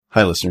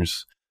Hi,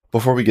 listeners.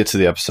 Before we get to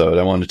the episode,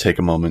 I wanted to take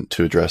a moment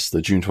to address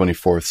the June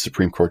 24th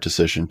Supreme Court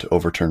decision to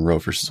overturn Roe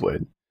v.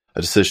 Wade,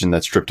 a decision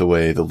that stripped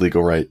away the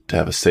legal right to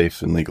have a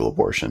safe and legal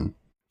abortion.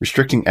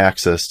 Restricting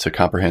access to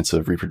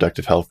comprehensive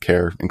reproductive health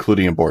care,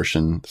 including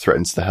abortion,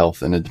 threatens the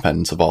health and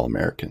independence of all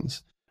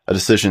Americans, a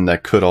decision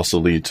that could also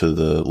lead to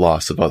the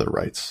loss of other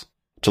rights.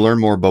 To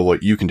learn more about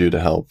what you can do to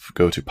help,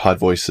 go to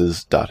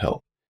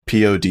podvoices.help,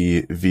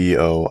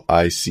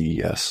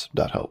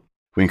 podvoices.help.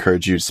 We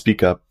encourage you to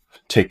speak up,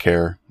 take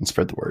care, and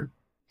spread the word.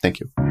 Thank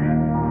you.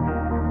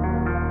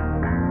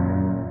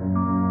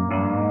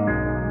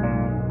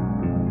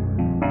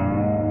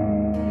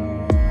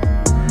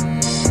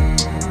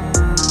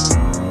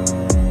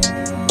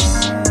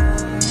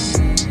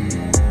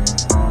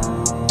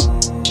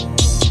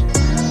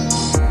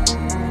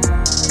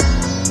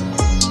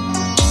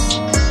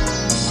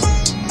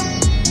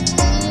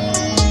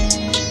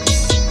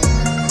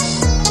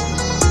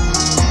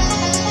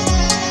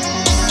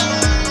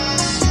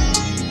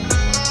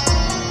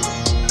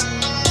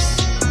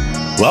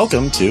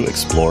 Welcome to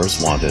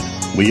Explorers Wanted.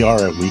 We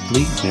are a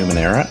weekly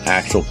Numenera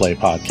actual play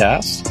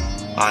podcast.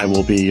 I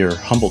will be your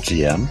humble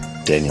GM,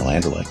 Daniel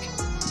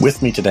Anderlich.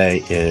 With me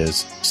today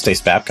is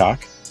Stace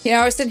Babcock. You know,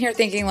 I was sitting here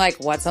thinking,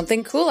 what's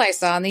something cool I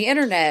saw on the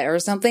internet or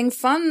something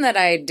fun that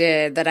I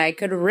did that I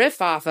could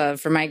riff off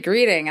of for my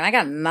greeting, and I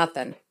got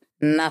nothing.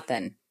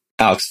 Nothing.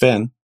 Alex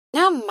Finn.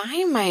 Now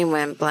my mind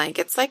went blank.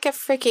 It's like a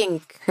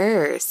freaking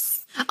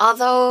curse.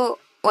 Although,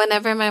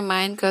 whenever my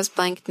mind goes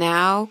blank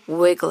now,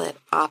 Wiglet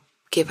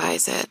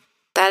occupies it.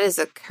 That is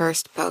a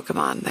cursed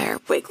Pokemon there,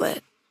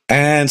 Wiglet.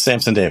 And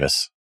Samson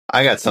Davis.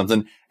 I got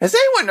something. Has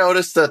anyone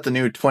noticed that the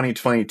new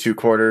 2022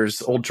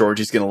 quarters, old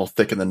Georgie's getting a little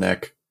thick in the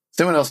neck? Has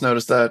anyone else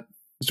noticed that? I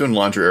was doing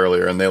laundry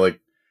earlier, and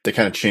they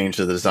kind of changed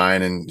the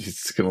design, and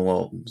he's getting a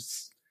little.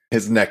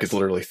 His neck is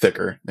literally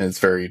thicker, and it was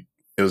very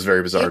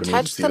bizarre to me to see that. You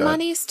touch the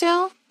money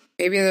still?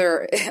 Maybe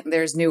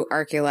there's new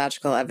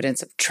archaeological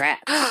evidence of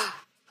traps.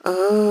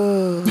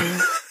 Oh.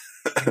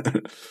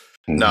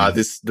 Nah,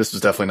 this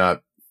was definitely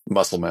not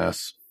muscle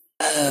mass.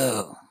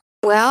 Oh.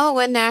 Well,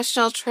 when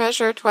National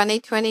Treasure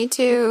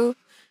 2022,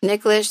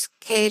 Nicolas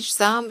Cage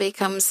Zombie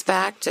comes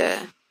back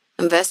to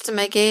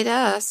investigate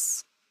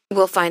us,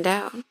 we'll find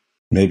out.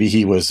 Maybe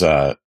he was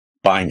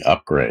buying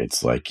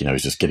upgrades,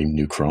 he's just getting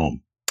new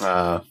chrome.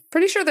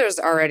 Pretty sure there's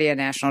already a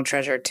National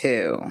Treasure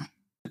 2.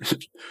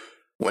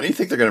 When do you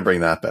think they're going to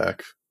bring that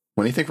back?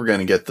 When do you think we're going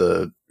to get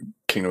the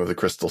Kingdom of the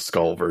Crystal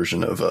Skull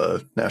version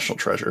of National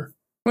Treasure?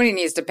 When he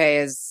needs to pay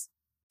his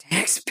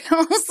tax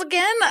bills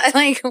again?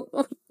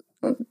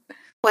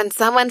 When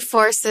someone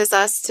forces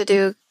us to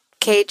do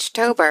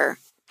Cage-tober.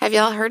 Have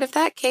y'all heard of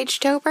that,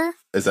 Cage-tober?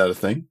 Is that a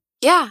thing?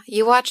 Yeah,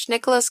 you watch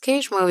Nicolas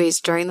Cage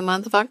movies during the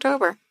month of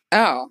October.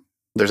 Oh.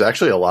 There's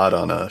actually a lot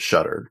on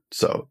Shudder,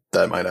 so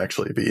that might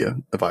actually be a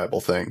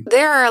viable thing.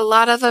 There are a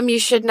lot of them you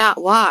should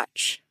not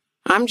watch.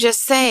 I'm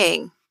just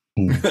saying.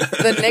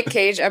 The Nick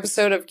Cage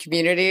episode of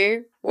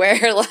Community, where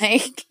they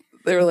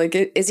were like,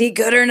 is he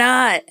good or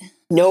not?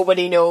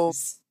 Nobody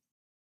knows.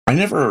 I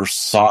never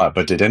saw it,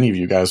 but did any of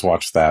you guys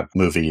watch that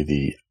movie,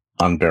 The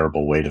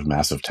Unbearable Weight of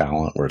Massive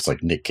Talent, where it's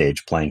Nick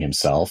Cage playing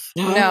himself?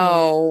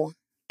 No.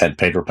 And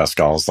Pedro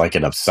Pascal's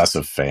an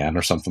obsessive fan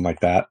or something like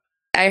that?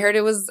 I heard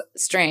it was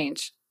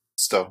strange.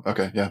 So,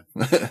 okay, yeah.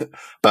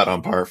 About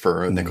on par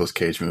for a Nicolas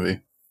Cage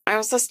movie. I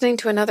was listening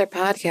to another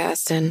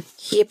podcast, and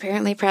he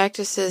apparently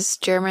practices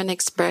German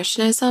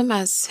Expressionism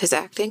as his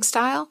acting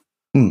style.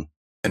 And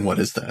what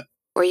is that?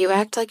 Where you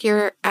act like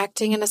you're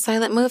acting in a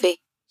silent movie.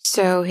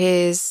 So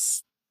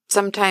his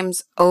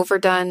sometimes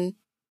overdone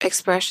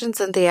expressions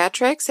and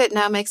theatrics, it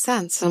now makes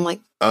sense. I'm like,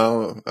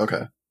 oh,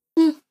 okay.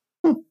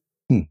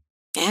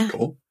 Yeah.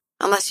 Cool.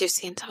 Unless you've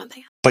seen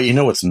something. But you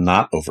know what's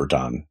not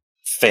overdone?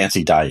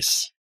 Fancy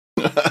dice.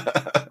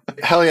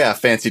 Hell yeah,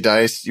 fancy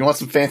dice. You want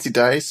some fancy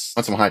dice?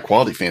 Want some high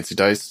quality fancy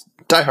dice?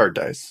 Die Hard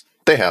Dice.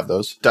 They have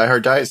those. Die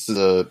Hard Dice is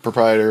a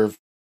proprietor of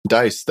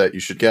dice that you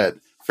should get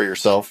for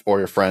yourself or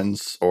your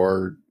friends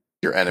or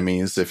your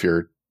enemies if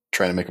you're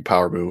trying to make a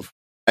power move.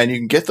 And you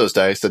can get those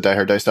dice at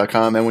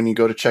dieharddice.com. And when you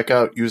go to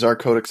checkout, use our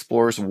code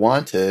Explorers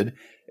Wanted,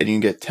 and you can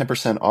get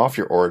 10% off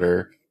your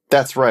order.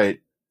 That's right.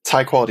 It's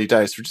high quality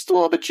dice for just a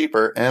little bit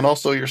cheaper. And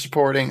also you're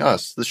supporting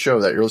us, the show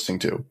that you're listening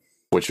to,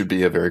 which would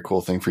be a very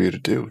cool thing for you to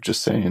do.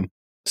 Just saying.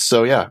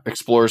 So yeah,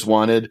 Explorers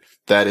Wanted.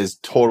 That is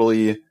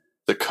totally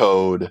the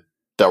code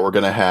that we're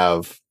going to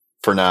have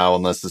for now,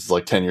 unless this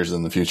is 10 years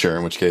in the future,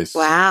 in which case.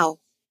 Wow.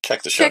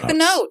 Check the show Check the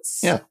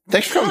notes. Yeah.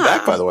 Thanks for coming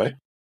back, by the way.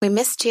 We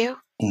missed you.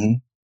 Mm-hmm.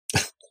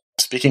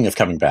 Speaking of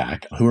coming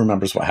back, who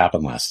remembers what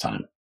happened last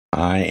time?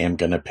 I am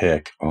going to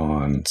pick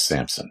on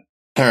Samson.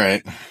 All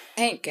right.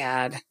 Thank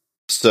God.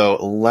 So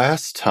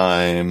last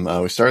time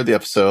we started the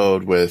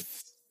episode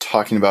with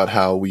talking about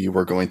how we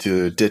were going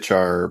to ditch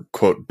our,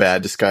 quote,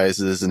 bad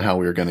disguises and how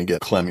we were going to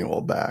get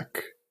Clemuel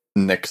back.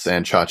 Nyx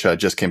and Cha-Cha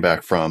just came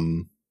back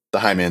from the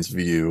High Man's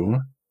View.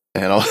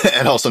 And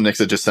also Nyx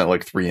had just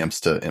sent 3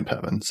 imps to Imp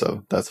Heaven.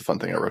 So that's a fun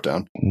thing I wrote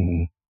down.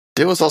 Mm-hmm.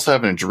 Dilly was also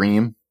having a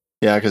dream.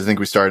 Yeah, because I think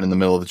we started in the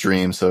middle of the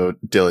dream. So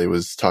Dilly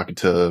was talking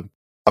to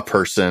a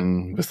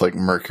person with like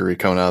mercury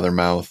coming out of their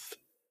mouth.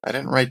 I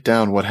didn't write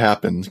down what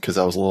happened because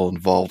I was a little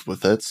involved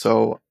with it,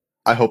 so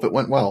I hope it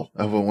went well.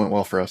 I hope it went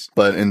well for us.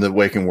 But in the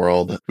waking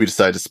world, we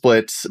decide to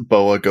split.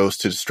 Boa goes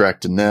to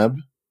distract Deneb,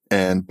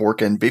 and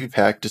Bork and Baby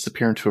Pack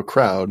disappear into a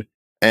crowd.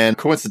 And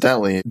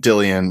coincidentally,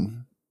 Dilly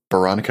and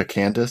Veronica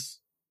Candace,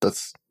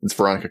 it's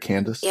Veronica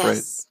Candace,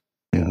 Yes.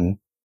 right? Mm-hmm.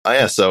 Oh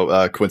yeah,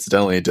 so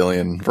coincidentally, Dilly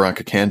and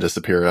Veronica Candace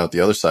appear out the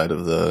other side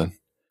of the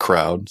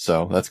crowd,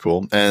 so that's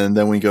cool. And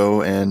then we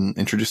go and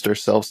introduce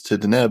ourselves to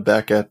Deneb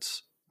back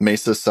at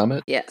Mesa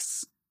Summit.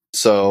 Yes.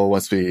 So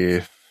once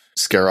we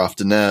scare off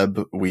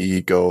Deneb,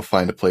 we go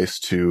find a place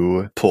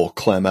to pull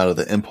Clem out of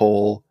the imp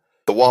hole.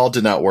 The wall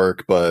did not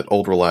work, but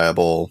old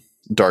reliable,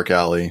 dark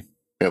alley,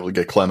 able to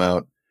get Clem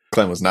out.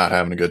 Clem was not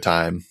having a good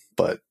time,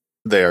 but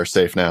they are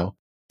safe now.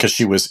 Because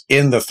she was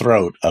in the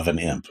throat of an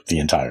imp the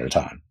entire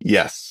time.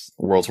 Yes,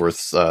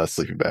 Worldsworth's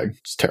sleeping bag.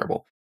 It's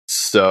terrible.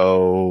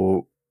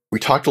 So we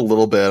talked a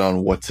little bit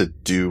on what to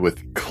do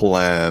with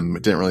Clem.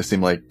 It didn't really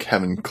seem like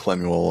having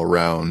Clemuel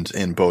around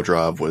in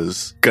Bodrov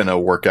was gonna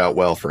work out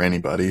well for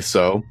anybody.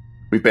 So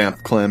we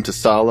bamfed Clem to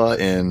Sala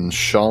in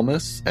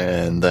Shalmus,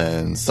 and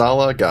then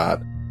Sala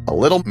got a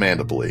little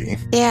mandibly.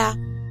 Yeah.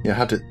 Yeah,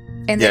 how did...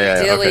 And then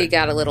Yeah, Dilly okay.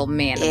 got a little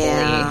mandibly.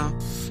 Yeah.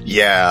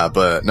 Yeah,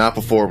 but not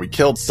before we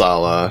killed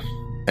Sala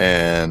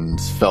and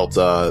felt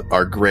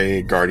our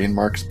gray guardian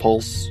marks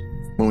pulse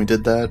when we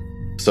did that.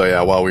 So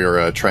yeah, while we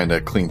were trying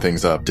to clean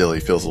things up, Dilly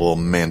feels a little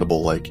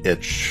mandible-like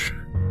itch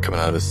coming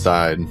out of his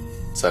side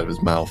of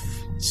his mouth.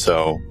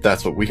 So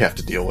that's what we have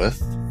to deal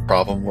with.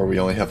 Problem where we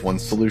only have one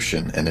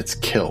solution, and it's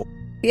kill.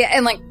 Yeah,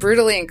 and like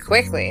brutally and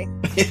quickly.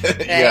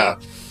 Yeah.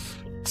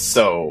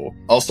 So,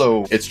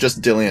 also, it's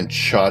just Dilly and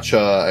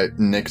Cha-Cha.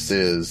 Nyx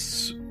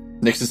is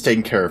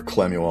taking care of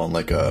Clemuel in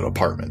like an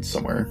apartment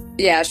somewhere.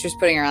 Yeah, she was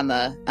putting her on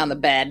the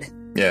bed.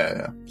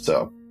 Yeah.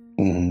 So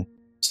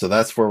Mm-hmm.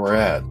 that's where we're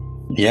at.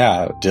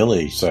 Yeah,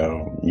 Dilly.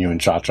 So you and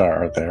Cha-Cha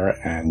are there,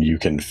 and you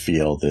can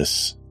feel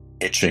this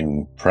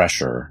itching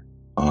pressure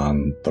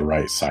on the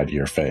right side of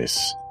your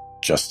face,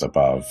 just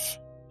above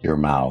your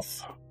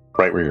mouth,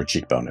 right where your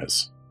cheekbone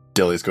is.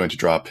 Dilly's going to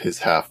drop his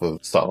half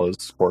of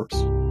Sala's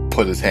corpse,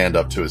 put his hand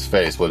up to his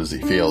face. What does he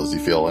feel? Does he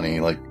feel any,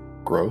 like,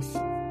 growth?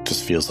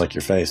 Just feels like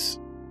your face.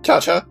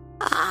 Cha-Cha,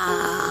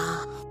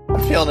 Ah. I'm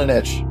feeling an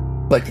itch.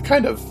 Like the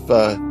kind of,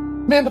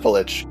 mandible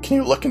itch. Can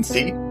you look and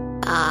see?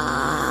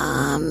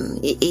 I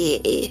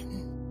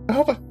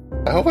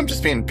hope I'm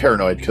just being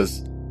paranoid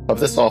because of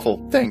this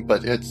awful thing,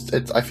 but it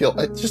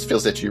just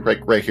feels itchy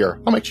right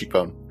here on my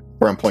cheekbone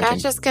where I'm pointing.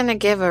 Josh is gonna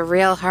give a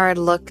real hard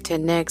look to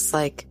Nyx,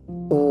 like,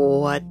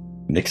 what?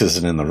 Nyx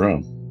isn't in the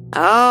room.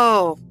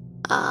 Oh,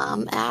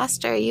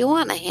 Aster, you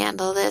want to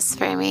handle this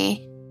for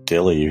me?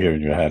 Dilly, you hear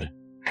in your head.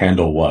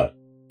 Handle what?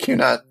 Do you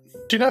not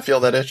feel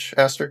that itch,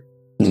 Aster?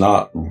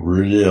 Not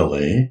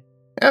really.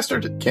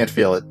 Aster can't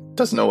feel it.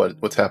 Doesn't know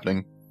what's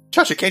happening.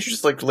 Cha-Cha, can't you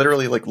just like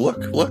literally like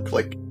look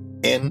like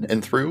in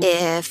and through?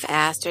 If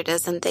Aster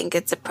doesn't think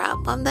it's a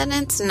problem, then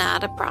it's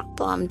not a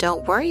problem.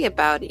 Don't worry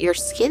about it. Your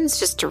skin's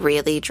just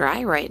really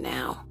dry right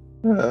now.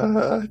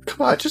 Come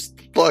on, just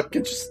look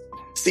and just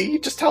see.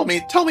 Just tell me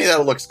that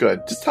it looks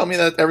good. Just tell me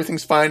that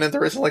everything's fine and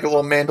there isn't like a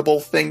little mandible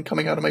thing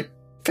coming out of my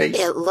face.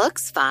 It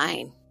looks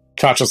fine.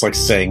 Cha-Cha's like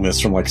saying this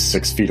from like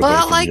 6 feet away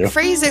Well, from like you.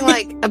 phrasing,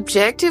 like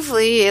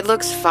objectively, it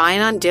looks fine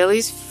on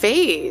Dilly's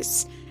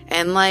face.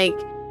 And like,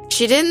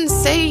 she didn't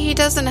say he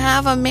doesn't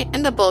have a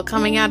mandible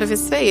coming out of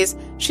his face.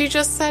 She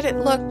just said it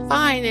looked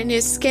fine and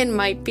his skin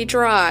might be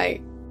dry.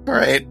 All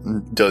right.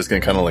 Dilly's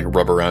gonna kind of like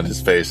rub around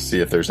his face, see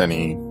if there's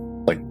any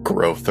like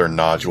growth or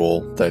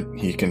nodule that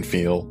he can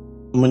feel.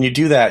 When you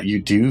do that,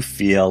 you do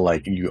feel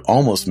like you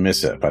almost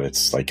miss it, but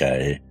it's like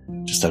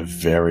just a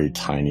very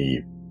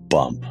tiny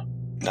bump.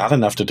 Not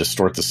enough to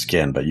distort the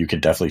skin, but you can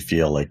definitely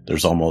feel like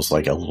there's almost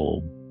like a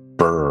little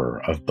burr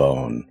of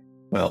bone.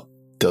 Well,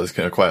 Dilly's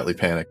gonna quietly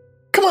panic.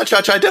 Come on,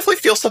 Cha-Cha, I definitely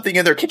feel something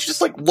in there. Can't you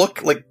just like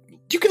look? Like,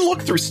 you can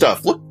look through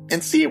stuff. Look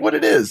and see what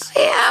it is.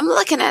 Yeah, I'm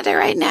looking at it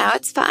right now.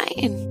 It's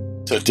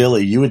fine. So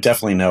Dilly, you would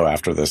definitely know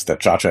after this that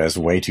Cha-Cha is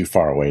way too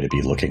far away to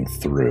be looking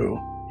through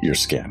your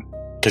skin.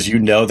 Because you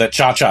know that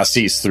Cha-Cha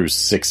sees through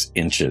 6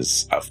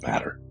 inches of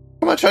matter.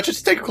 Come on, Cha-Cha,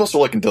 just take a closer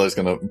look and Dilly's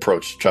gonna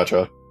approach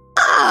Cha-Cha.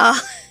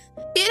 Oh,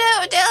 you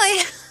know,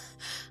 Dilly,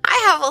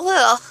 I have a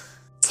little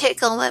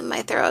tickle in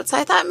my throat, so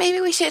I thought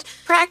maybe we should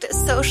practice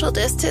social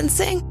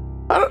distancing.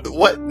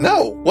 What?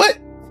 No, what?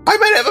 I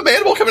might have a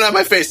mandible coming out of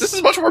my face. This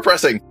is much more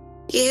pressing.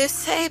 You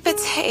say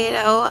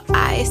potato,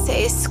 I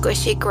say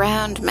squishy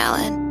ground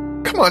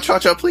melon. Come on,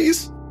 Cha-Cha,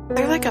 please. Is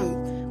there like a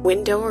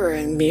window or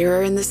a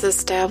mirror in this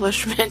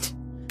establishment?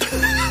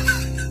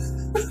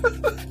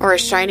 Or a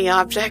shiny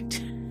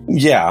object?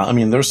 Yeah, I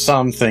mean, there's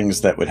some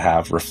things that would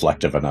have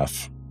reflective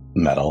enough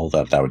metal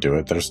that would do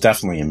it. There's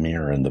definitely a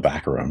mirror in the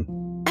back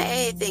room.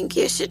 I think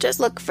you should just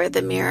look for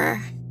the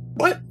mirror.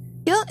 What?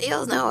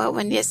 You'll know it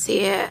when you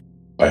see it.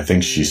 I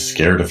think she's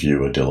scared of you,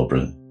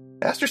 Adilibrin.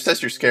 Aster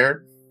says you're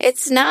scared.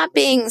 It's not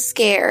being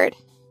scared.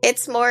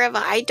 It's more of a,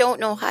 I don't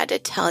know how to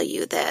tell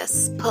you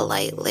this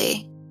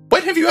politely.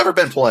 When have you ever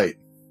been polite?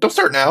 Don't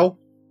start now.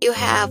 You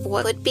have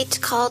what would be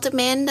called a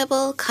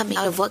mandible coming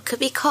out of what could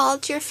be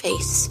called your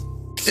face.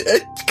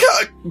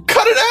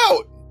 Cut it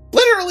out!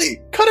 Literally,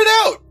 cut it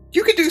out!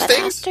 You can do But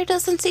things. Aster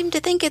doesn't seem to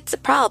think it's a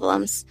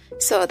problem.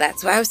 So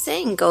that's why I was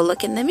saying go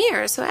look in the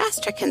mirror so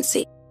Aster can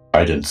see.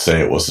 I didn't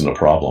say it wasn't a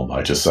problem.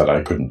 I just said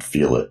I couldn't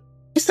feel it.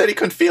 He said he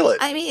couldn't feel it.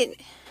 I mean,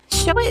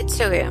 show it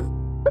to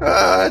him.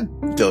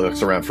 Dilly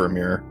looks around for a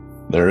mirror.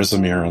 There is a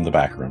mirror in the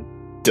back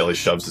room. Dilly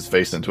shoves his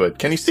face into it.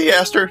 Can you see,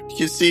 Aster? Can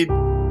you see?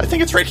 I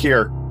think it's right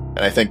here.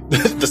 And I think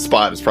the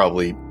spot is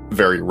probably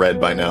very red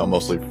by now,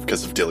 mostly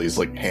because of Dilly's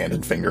hand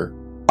and finger.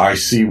 I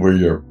see where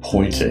you're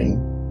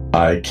pointing.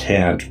 I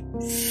can't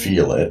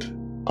feel it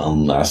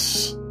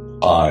unless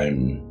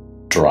I'm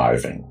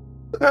driving.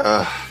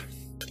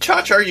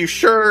 Cha-Cha, are you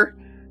sure?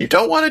 You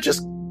don't want to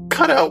just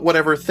cut out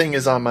whatever thing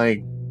is on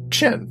my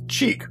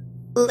cheek?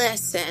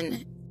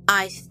 Listen,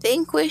 I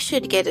think we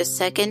should get a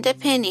second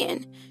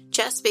opinion.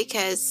 Just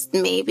because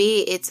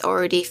maybe it's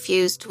already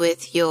fused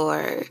with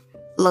your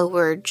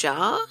lower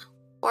jaw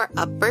or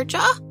upper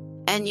jaw,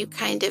 and you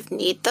kind of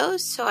need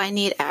those, so I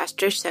need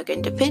Aster's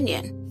second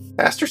opinion.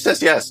 Aster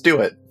says yes,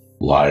 do it.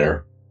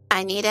 Liar.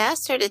 I need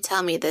Aster to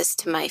tell me this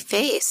to my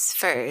face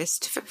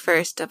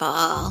first of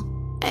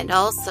all. And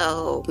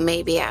also,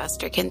 maybe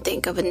Aster can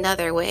think of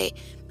another way.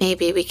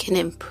 Maybe we can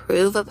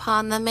improve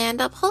upon the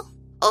mandible?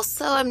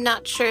 Also, I'm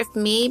not sure if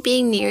me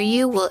being near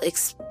you will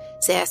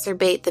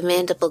exacerbate the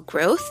mandible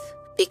growth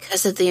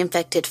because of the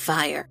infected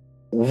fire.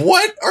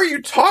 What are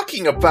you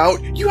talking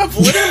about? You have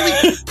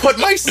literally put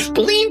my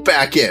spleen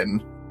back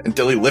in. And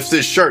Dilly lifts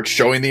his shirt,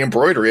 showing the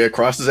embroidery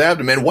across his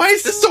abdomen. Why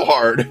is this so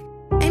hard?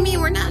 I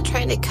mean, we're not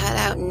trying to cut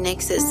out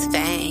Nyx's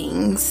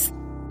fangs.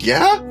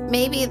 Yeah?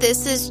 Maybe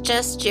this is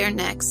just your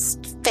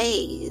next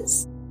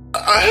phase.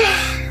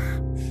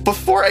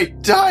 Before I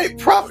die,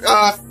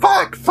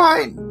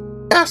 fine.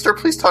 Aster,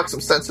 please talk some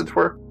sense into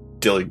her.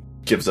 Dilly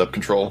gives up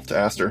control to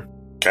Aster.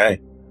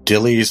 Okay.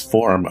 Dilly's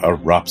form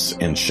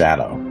erupts in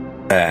shadow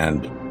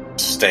and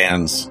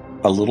stands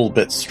a little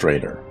bit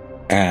straighter.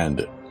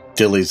 And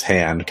Dilly's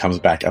hand comes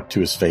back up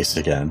to his face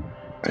again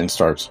and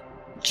starts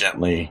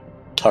gently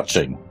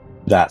touching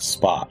that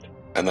spot.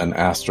 And then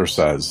Aster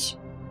says,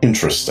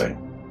 "Interesting."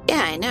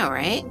 Yeah, I know,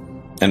 right?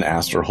 And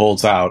Aster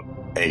holds out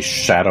a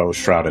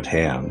shadow-shrouded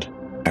hand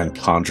and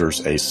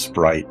conjures a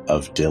sprite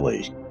of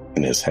Dilly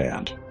in his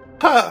hand.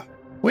 Huh.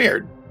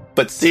 Weird.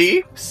 But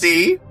see?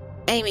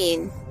 I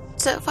mean,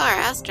 so far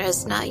Aster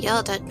has not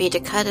yelled at me to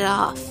cut it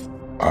off.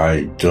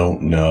 I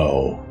don't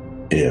know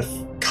if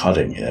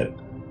cutting it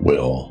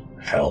will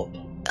help.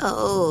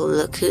 Oh,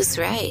 look who's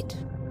right.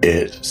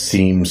 It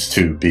seems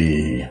to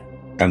be...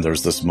 And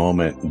there's this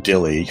moment,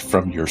 Dilly,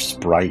 from your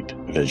sprite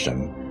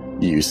vision,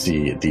 you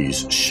see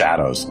these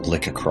shadows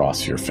lick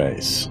across your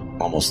face,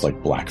 almost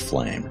like black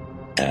flame.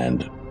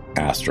 And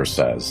Aster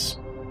says,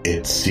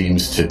 "It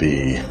seems to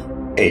be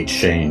a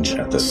change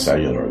at the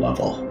cellular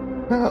level.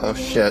 Oh,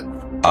 shit.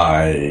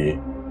 I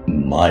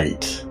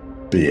might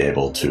be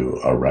able to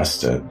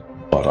arrest it,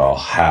 but I'll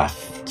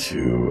have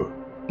to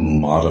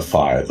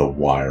modify the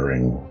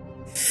wiring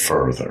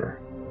further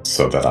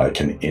so that I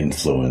can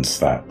influence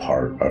that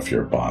part of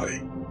your body."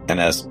 And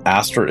as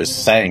Aster is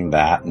saying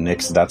that,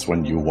 Nyx, that's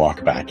when you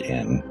walk back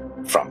in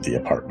from the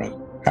apartment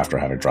after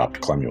having dropped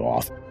Clemu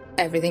off.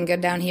 Everything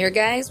good down here,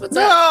 guys? What's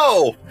up?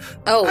 No!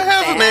 Oh, I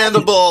have bad. a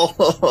mandible!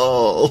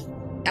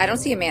 I don't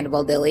see a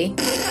mandible, Dilly.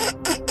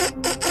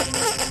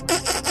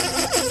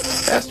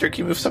 Aster, can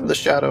you move some of the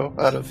shadow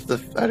out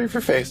of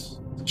your face?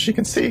 So she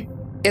can see.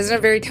 Isn't it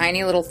a very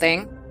tiny little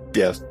thing?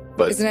 Yes,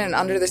 but... Isn't it an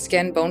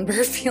under-the-skin bone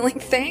burr feeling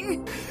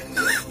thing?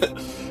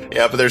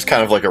 Yeah, but there's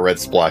kind of like a red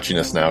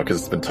splotchiness now because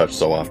it's been touched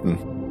so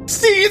often.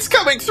 See, it's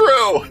coming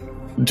through!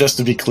 Just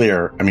to be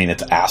clear, I mean,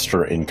 it's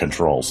Aster in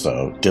control,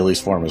 so Dilly's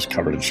form is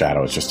covered in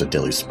shadow. It's just a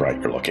Dilly sprite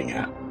you're looking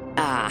at.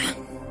 Ah.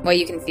 Well,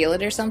 you can feel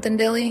it or something,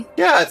 Dilly?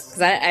 Yeah, it's...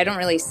 Because I don't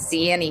really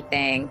see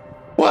anything.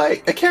 Well, I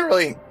can't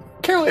really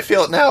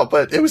feel it now,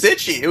 but it was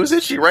itchy. It was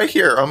itchy right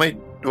here on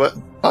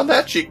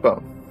that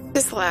cheekbone.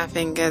 Just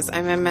laughing because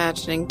I'm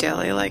imagining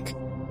Dilly like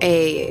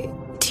a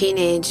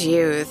teenage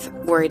youth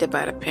worried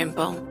about a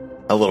pimple.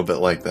 A little bit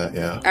like that,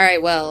 yeah. All right,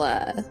 well,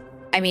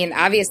 I mean,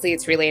 obviously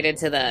it's related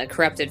to the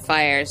corrupted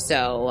fire,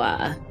 so,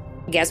 I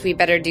guess we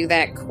better do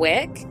that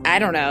quick? I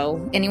don't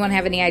know. Anyone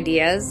have any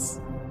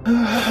ideas?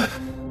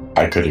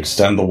 I could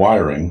extend the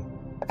wiring.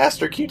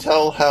 Aster, can you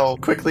tell how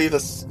quickly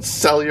this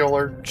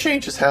cellular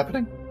change is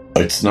happening?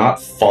 It's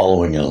not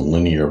following a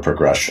linear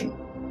progression,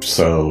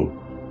 so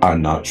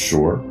I'm not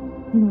sure.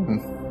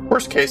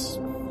 Worst case,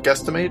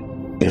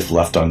 guesstimate? If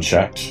left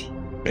unchecked,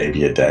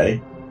 maybe a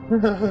day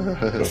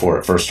before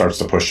it first starts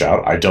to push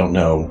out. I don't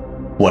know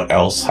what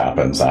else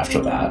happens after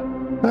that.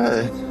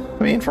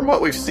 I mean, from what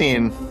we've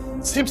seen,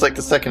 it seems like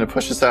the second it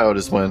pushes out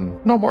is when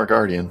no more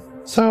Guardian.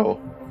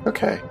 So,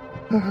 okay.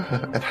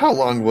 And how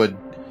long would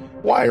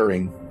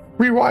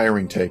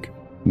rewiring take?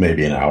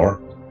 Maybe an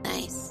hour.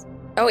 Nice.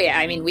 Oh, yeah,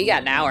 I mean, we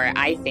got an hour,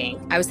 I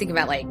think. I was thinking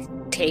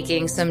about,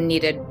 taking some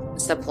needed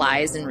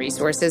supplies and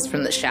resources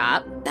from the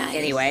shop. Nice.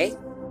 Anyway.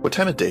 What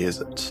time of day is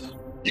it?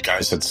 You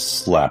guys had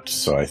slept,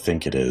 so I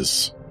think it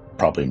is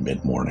probably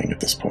mid-morning at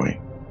this point.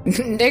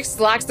 Nyx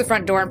locks the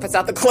front door and puts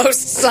out the closed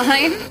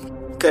sign.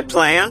 Good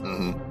plan.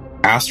 Mm-hmm.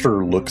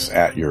 Aster looks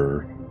at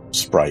your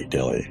sprite,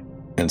 Dilly,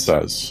 and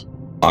says,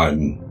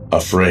 I'm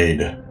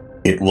afraid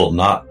it will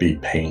not be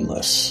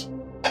painless.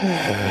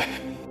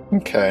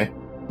 Okay.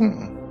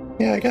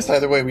 Yeah, I guess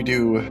either way we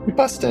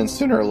bust in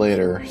sooner or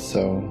later,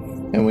 so...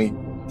 And we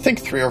think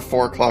 3 or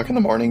 4 o'clock in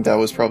the morning, that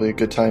was probably a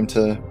good time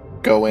to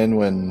go in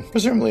when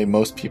presumably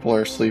most people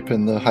are asleep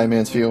in the High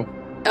Man's View.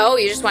 Oh,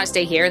 you just want to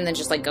stay here and then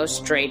just, like, go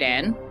straight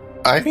in?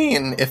 I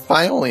mean, if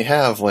I only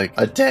have, like,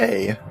 a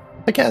day,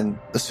 again,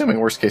 assuming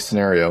worst case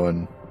scenario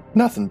and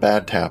nothing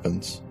bad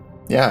happens.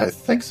 Yeah, I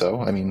think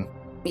so. I mean...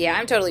 Yeah,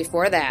 I'm totally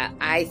for that.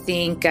 I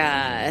think,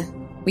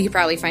 we could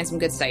probably find some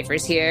good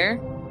ciphers here.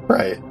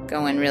 Right.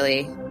 Go in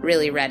really,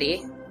 really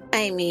ready.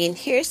 I mean,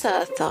 here's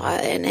a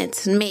thought, and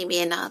it's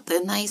maybe not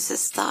the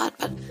nicest thought,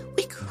 but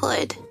we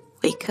could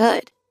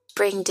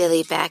bring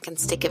Dilly back and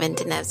stick him in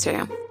Denev's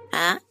room.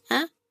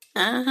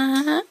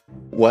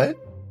 What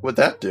would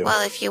that do?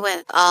 Well, if you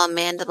went all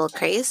mandible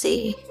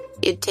crazy,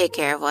 you'd take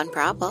care of one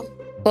problem.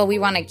 Well, we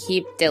want to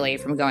keep Dilly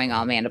from going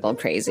all mandible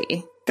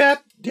crazy.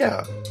 That,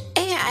 yeah.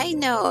 Yeah, I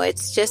know.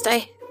 It's just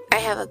I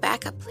have a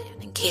backup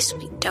plan in case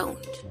we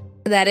don't.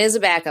 That is a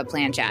backup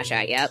plan,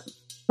 Cha-Cha, yep.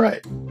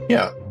 Right.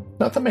 Yeah.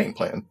 Not the main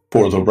plan.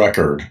 For the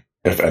record,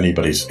 if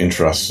anybody's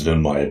interested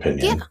in my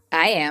opinion, Yeah.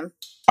 I am.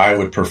 I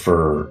would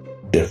prefer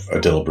if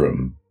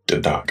Adilabrum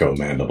did not go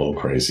mandible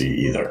crazy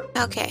either.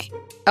 Okay.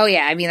 Oh,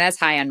 yeah, I mean, that's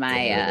high on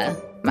my,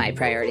 my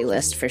priority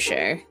list for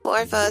sure.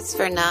 4 votes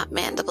for not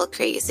mandible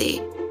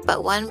crazy,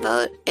 but 1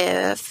 vote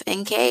if,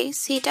 in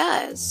case he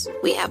does,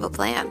 we have a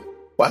plan.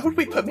 Why would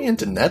we put me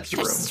into Neb's I'm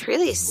room? just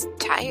really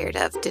tired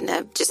of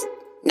Deneb just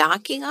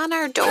knocking on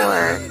our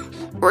door.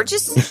 We're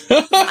just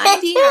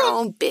minding our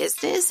own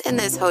business in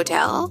this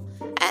hotel.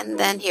 And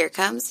then here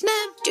comes Neb.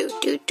 Do,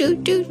 do, do,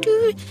 do,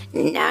 do.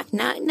 Knock,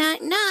 knock,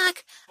 knock,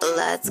 knock.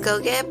 Let's go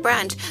get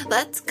brunch.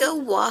 Let's go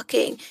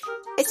walking.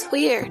 It's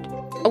weird.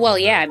 Well,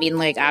 yeah, I mean,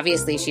 like,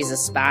 obviously she's a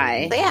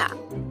spy. But yeah,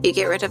 you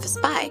get rid of a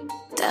spy.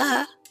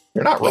 Duh.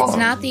 You're not wrong. It's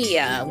not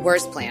the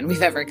worst plan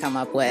we've ever come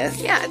up with.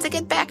 Yeah, it's a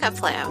good backup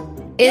plan.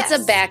 It's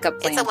Yes. a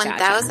backup plan, It's a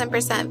Cha-Cha.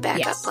 1000% backup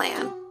Yes.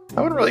 plan. I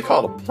wouldn't really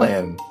call it a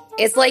plan.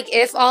 It's like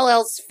if all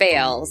else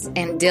fails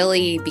and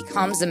Dilly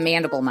becomes a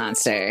mandible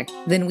monster,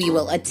 then we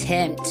will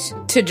attempt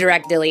to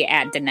direct Dilly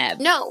at Deneb.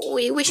 No,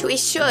 we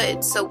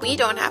should, so we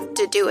don't have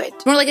to do it.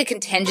 It's more like a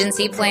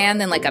contingency plan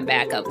than like a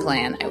backup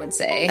plan, I would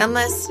say.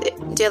 Unless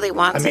Dilly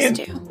wants I mean- us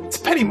to. It's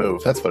a petty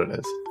move. That's what it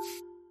is.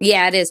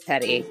 Yeah, it is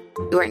petty.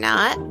 You are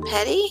not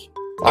petty?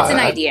 It's an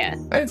I- idea.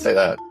 I didn't say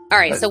that. All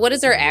right, so what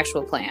is our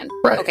actual plan?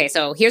 Right. Okay,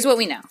 so here's what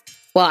we know.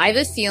 Well, I have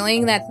a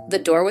feeling that the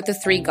door with the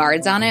 3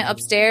 guards on it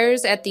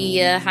upstairs at the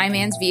High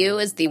Man's View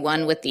is the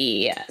one with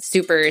the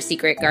super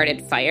secret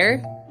guarded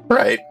fire.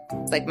 Right.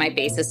 It's like my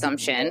base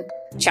assumption.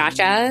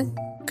 Cha-Cha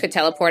could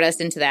teleport us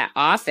into that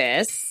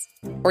office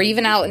or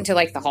even out into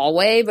like the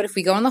hallway. But if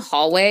we go in the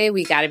hallway,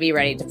 we got to be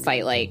ready to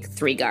fight like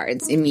 3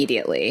 guards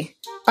immediately.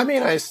 I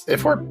mean,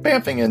 if we're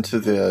bamfing into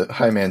the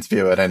High Man's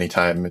View at any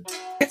time,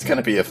 it's going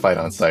to be a fight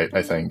on sight,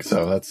 I think.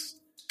 So that's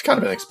kind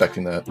of been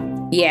expecting that.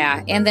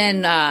 Yeah, and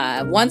then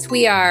once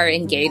we are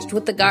engaged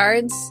with the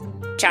guards,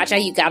 Cha-Cha,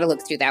 you gotta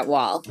look through that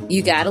wall.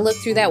 You gotta look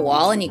through that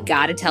wall and you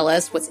gotta tell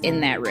us what's in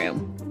that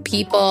room.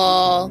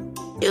 People.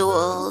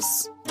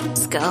 Jewels,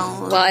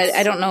 scones. Well,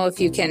 I don't know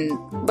if you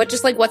can, but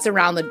just like what's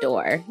around the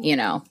door, you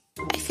know.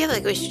 I feel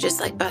like we should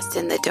just like bust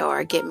in the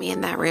door, get me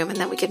in that room, and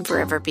then we can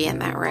forever be in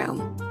that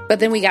room. But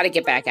then we gotta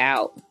get back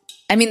out.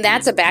 I mean,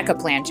 that's a backup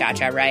plan,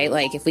 Cha-Cha, right?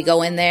 Like, if we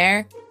go in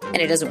there and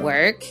it doesn't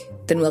work,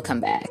 then we'll come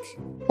back.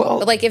 Well,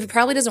 But like, if it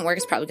probably doesn't work,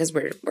 it's probably because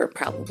we're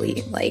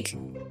probably like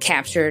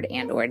captured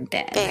and or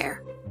dead.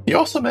 Fair. you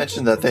also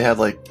mentioned that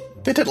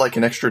they did like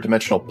an extra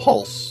dimensional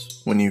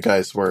pulse when you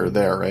guys were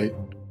there, right?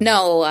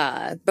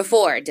 No,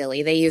 before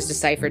Dilly, they used a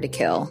cipher to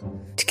kill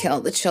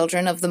the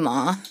children of the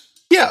Maw.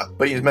 Yeah,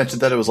 but you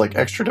mentioned that it was like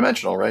extra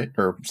dimensional, right?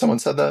 Or someone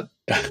said that?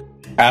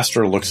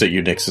 Aster looks at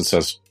you, Nyx, and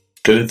says,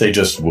 didn't they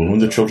just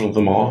wound the children of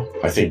the Maw?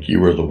 I think you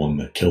were the one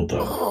that killed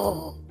them.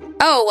 Oh.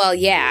 Oh, well,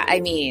 yeah. I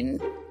mean,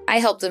 I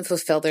helped them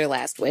fulfill their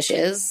last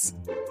wishes.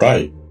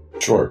 Right.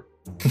 Sure.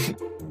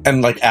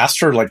 And, like,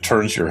 Aster, like,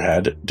 turns your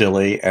head,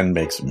 Dilly, and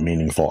makes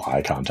meaningful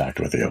eye contact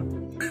with you.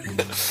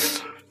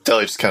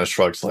 Dilly just kind of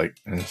shrugs like,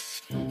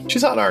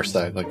 she's on our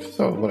side, like,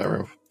 so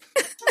whatever.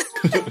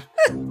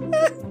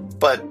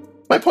 But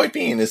my point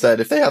being is that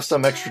if they have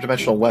some extra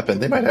dimensional weapon,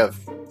 they might have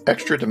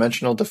extra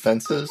dimensional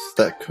defenses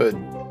that could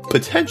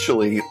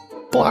potentially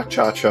block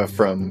Cha-Cha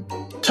from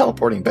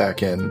teleporting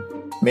back in.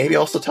 Maybe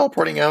also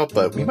teleporting out,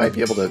 but we might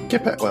be able to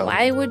get back. Well,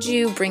 Why would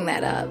you bring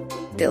that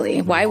up,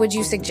 Dilly? Why would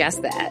you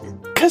suggest that?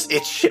 because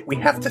it's shit we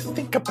have to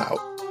think about.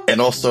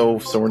 And also,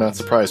 so we're not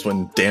surprised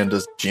when Dan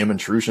does GM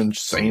intrusion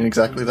saying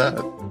exactly that.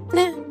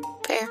 Nah,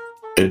 fair.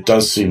 It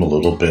does seem a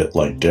little bit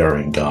like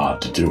daring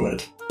God to do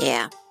it.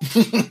 Yeah.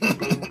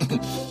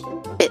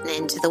 Bitten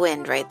into the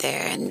wind right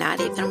there, and not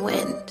even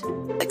wind.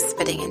 Like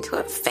carpeting into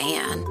a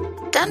fan.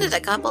 Done it a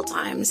couple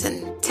times,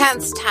 and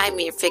 10th time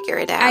you figure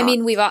it out. I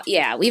mean, we've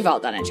all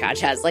done it,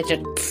 Cha-Cha's. Like,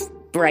 just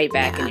right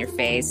back in your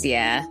face,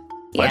 yeah.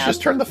 Why don't you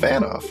just turn the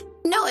fan off?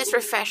 No, it's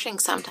refreshing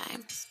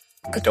sometimes.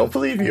 I don't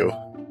believe you.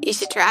 You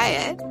should try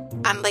it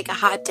on like a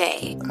hot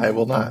day. I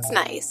will not. It's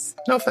nice.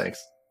 No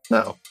thanks.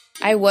 No.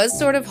 I was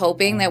sort of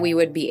hoping that we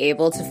would be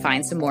able to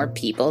find some more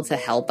people to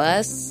help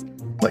us.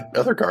 Like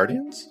other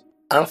guardians?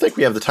 I don't think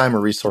we have the time or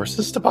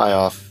resources to buy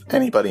off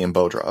anybody in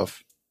Bodrov,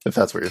 if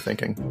that's what you're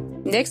thinking.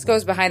 Nyx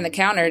goes behind the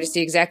counter to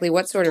see exactly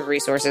what sort of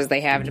resources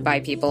they have to buy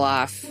people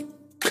off.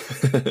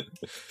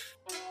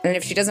 And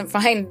if she doesn't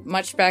find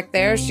much back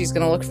there, she's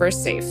going to look for a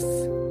safe.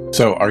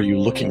 So are you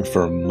looking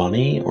for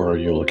money or are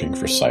you looking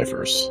for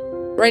ciphers?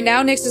 Right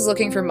now, Nyx is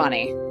looking for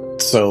money.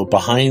 So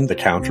behind the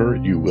counter,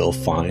 you will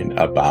find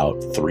about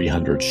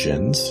 300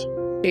 shins.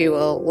 She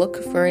will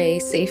look for a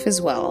safe as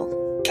well.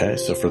 Okay,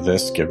 so for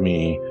this, give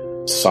me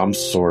some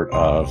sort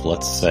of,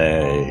 let's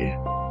say,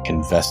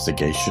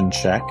 investigation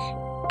check.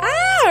 All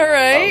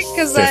right,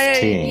 because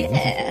 15.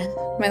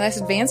 my last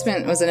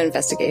advancement was an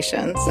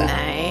investigation. So.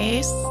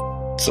 Nice.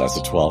 So that's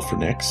a 12 for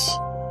Nyx.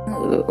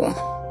 Ooh.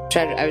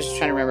 I was just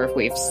trying to remember if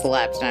we've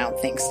slept, and I don't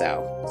think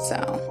so.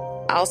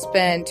 So I'll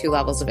spend 2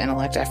 levels of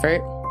intellect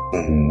effort.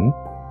 Mm-hmm.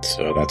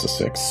 So that's a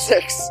 6.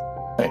 6.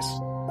 Nice.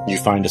 You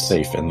find a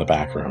safe in the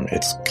back room.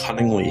 It's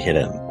cunningly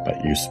hidden,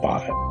 but you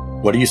spot it.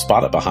 What do you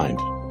spot it behind?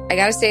 I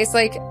gotta say,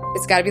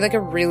 it's gotta be like a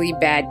really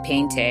bad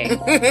painting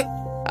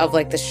of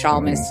like the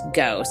Shalmis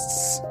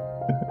ghosts.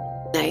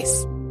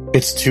 Nice.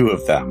 It's 2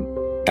 of them,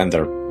 and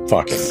they're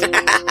fucking.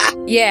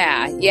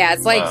 Yeah,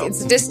 it's like,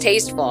 it's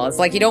distasteful. It's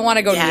like you don't want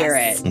to go near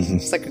it. Mhm.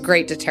 It's like a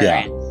great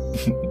deterrent.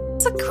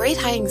 It's a great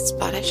hiding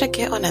spot. I should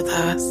get one of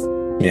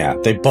those. Yeah,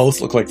 they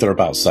both look like they're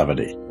about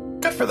 70.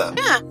 Good for them.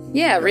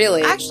 Yeah,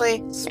 really.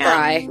 Actually,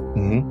 Spry.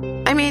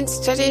 Mm-hmm. I mean,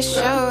 studies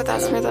show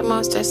that's where the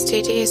most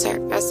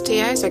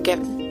STIs are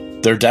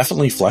given. They're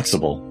definitely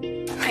flexible.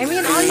 I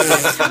mean, all you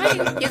got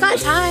time. You got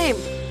time.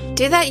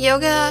 Do that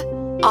yoga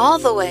all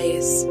the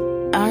ways.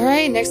 All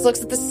right, Nyx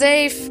looks at the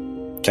safe.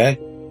 Okay,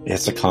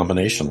 it's a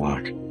combination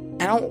lock.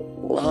 I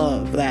don't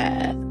love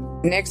that.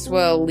 Nyx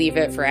will leave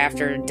it for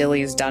after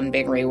Dilly's done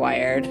being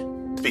rewired.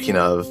 Speaking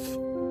of,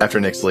 after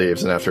Nyx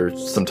leaves and after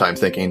some time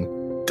thinking,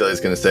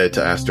 Dilly's going to say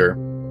to Aster,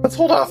 let's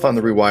hold off on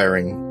the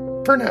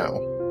rewiring for now.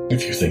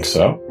 If you think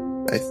so.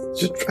 I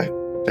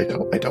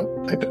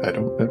don't,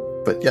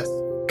 but yes,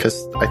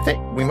 because I think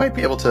we might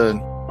be able to,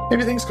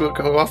 maybe things go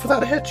off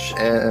without a hitch,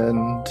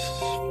 and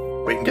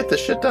we can get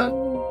this shit done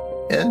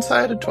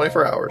inside of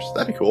 24 hours.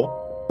 That'd be cool.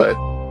 But,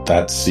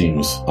 That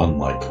seems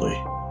unlikely.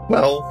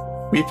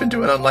 well, we've been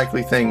doing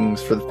unlikely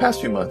things for the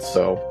past few months,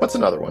 so what's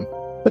another one?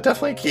 But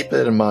definitely keep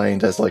it in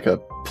mind as like a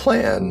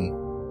plan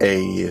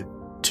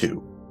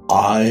A2.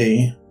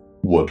 I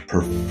would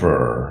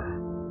prefer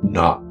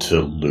not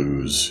to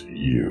lose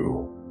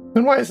you.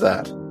 And why is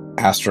that?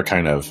 Astra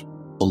kind of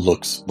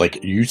looks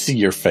like you see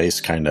your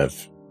face kind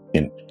of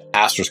in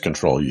Astra's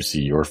control. You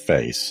see your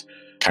face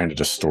kind of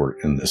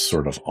distort in this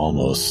sort of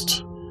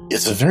almost,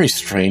 it's a very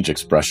strange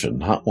expression,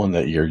 not one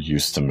that you're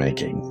used to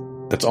making.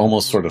 It's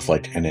almost sort of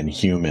like an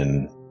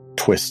inhuman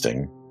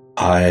twisting.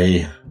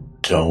 I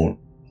don't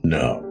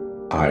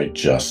know. I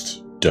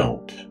just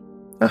don't.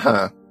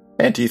 Uh-huh.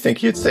 And do you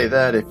think you'd say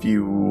that if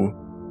you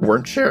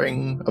weren't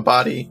sharing a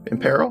body in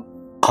peril?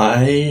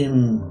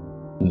 I'm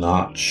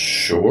not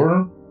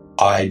sure.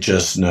 I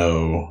just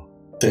know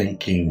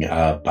thinking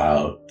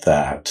about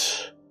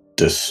that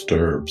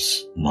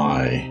disturbs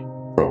my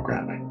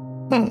programming.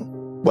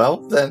 Well,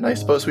 then I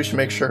suppose we should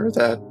make sure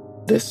that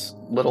this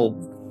little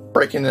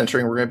breaking and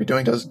entering we're going to be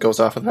doing goes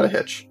off without a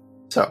hitch.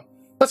 So,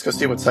 let's go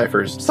see what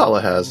ciphers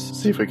Sala has,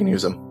 see if we can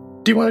use them.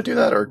 Do you want to do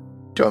that, or do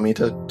you want me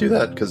to do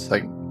that? Because, do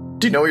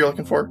you know what you're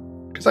looking for?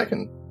 Because I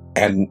can...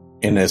 And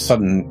in a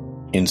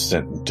sudden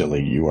instant,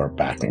 Dilly, you are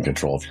back in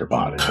control of your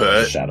body.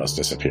 The shadows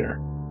disappear.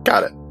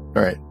 Got it. All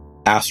right.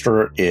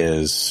 Astra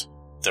there's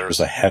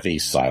a heavy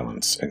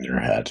silence in your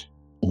head.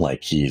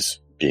 Like he's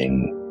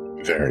being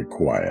very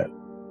quiet.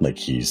 Like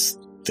he's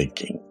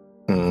thinking.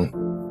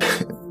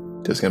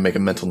 Just going to make a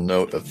mental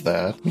note of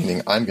that.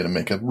 Meaning I'm going to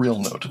make a real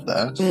note of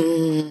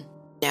that.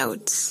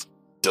 Notes.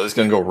 Dilly's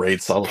going to go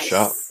raid Sala's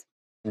shop.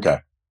 Okay.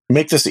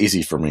 Make this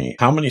easy for me.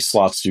 How many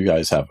slots do you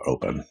guys have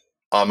open?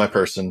 On my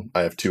person,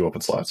 I have 2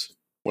 open slots.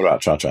 What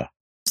about Cha-Cha?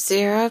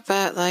 0,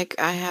 but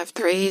I have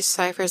 3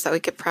 ciphers that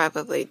we could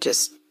probably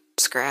just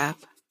scrap.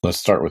 Let's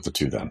start with the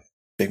 2 then.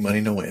 Big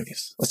money, no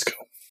whammies. Let's go.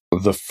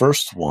 The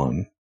first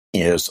one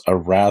is a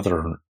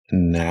rather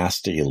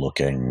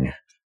nasty-looking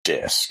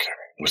disc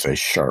with a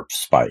sharp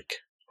spike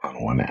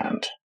on one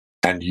end.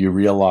 And you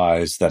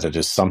realize that it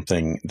is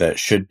something that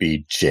should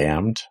be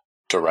jammed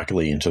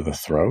directly into the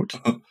throat.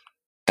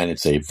 And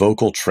it's a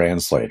vocal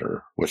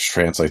translator, which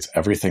translates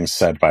everything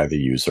said by the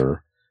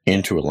user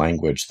into a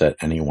language that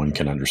anyone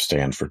can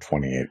understand for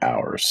 28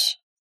 hours.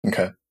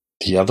 Okay.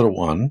 The other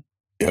one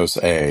is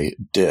a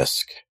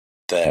disc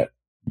that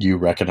you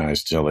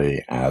recognize,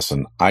 Dilly, as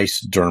an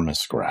ice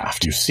dermis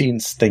graft. You've seen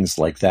things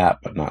like that,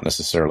 but not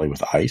necessarily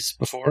with ice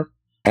before.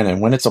 And then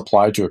when it's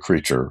applied to a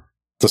creature,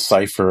 the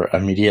cipher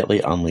immediately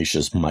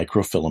unleashes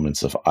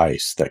microfilaments of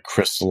ice that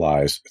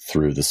crystallize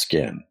through the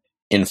skin.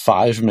 In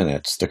 5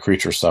 minutes, the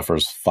creature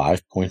suffers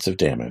 5 points of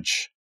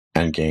damage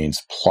and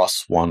gains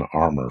 +1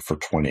 armor for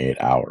 28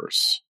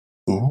 hours.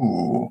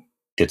 Ooh.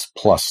 It's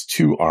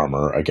 +2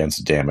 armor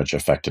against damage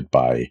affected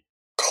by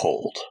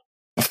cold.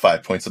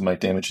 5 points of might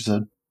damage, you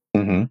said?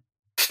 Mm-hmm.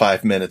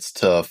 5 minutes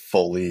to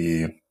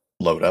fully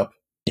load up?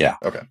 Yeah.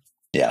 Okay.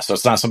 Yeah, so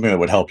it's not something that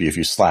would help you if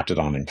you slapped it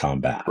on in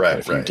combat. Right, but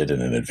if you did it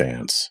in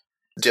advance.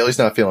 Daly's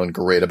not feeling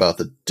great about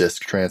the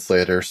disc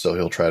translator, so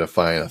he'll try to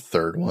find a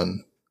third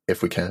one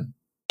if we can.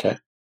 Okay.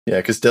 Yeah,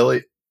 because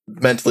Dilly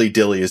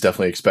is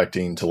definitely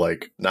expecting to,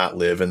 like, not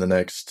live in the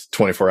next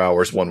 24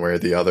 hours one way or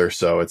the other,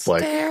 so it's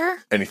like There.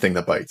 anything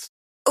that bites.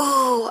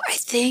 Oh, I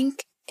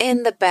think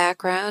in the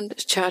background,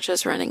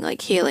 Cha-Cha's running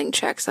like healing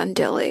checks on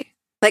Dilly.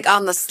 Like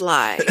on the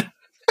sly.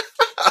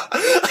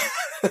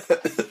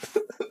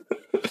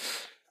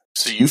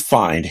 So you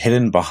find,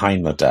 hidden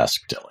behind the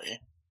desk, Dilly,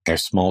 a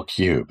small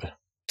cube.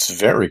 It's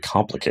very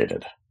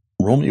complicated.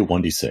 Roll me a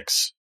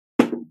 1d6.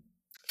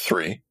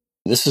 3.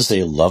 This is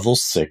a level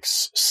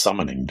 6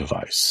 summoning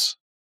device.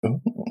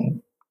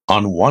 Ooh.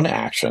 On one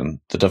action,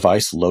 the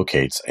device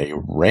locates a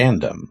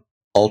random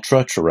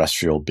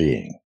ultra-terrestrial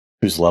being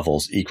whose level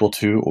is equal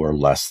to or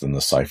less than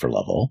the cipher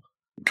level,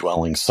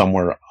 dwelling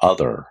somewhere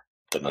other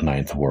than the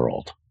ninth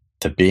world.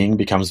 The being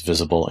becomes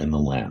visible in the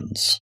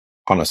lens.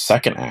 On a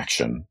second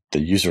action,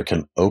 the user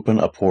can open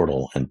a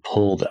portal and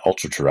pull the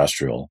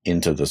ultra-terrestrial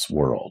into this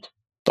world.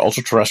 The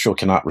ultra-terrestrial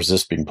cannot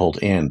resist being pulled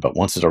in, but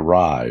once it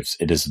arrives,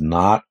 it is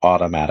not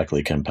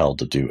automatically compelled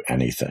to do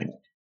anything.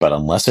 But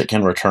unless it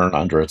can return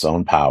under its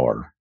own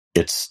power,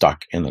 it's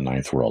stuck in the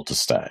ninth world to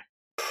stay.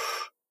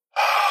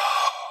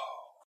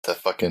 That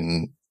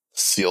fucking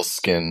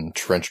sealskin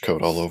trench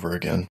coat all over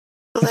again.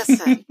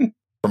 Listen,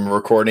 From a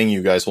recording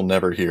you guys will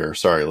never hear.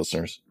 Sorry,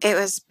 listeners. it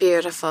was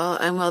beautiful,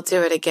 and we'll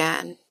do it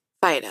again.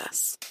 Fight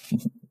us.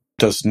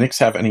 Does Nyx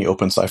have any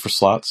open cipher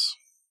slots?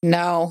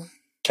 No.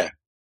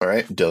 All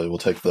right, Dilly will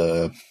take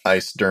the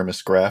ice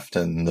dermis graft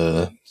and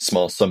the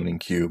small summoning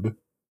cube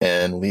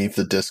and leave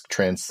the disc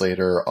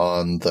translator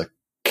on the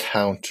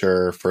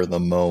counter for the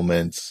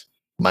moment.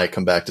 Might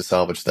come back to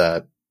salvage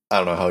that. I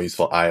don't know how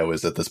useful Io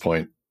is at this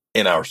point.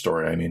 In our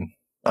story, I mean.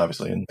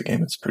 Obviously, in the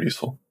game, it's pretty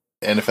useful.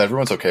 And if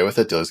everyone's okay with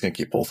it, Dilly's going to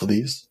keep both of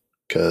these,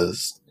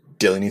 because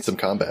Dilly needs some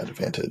combat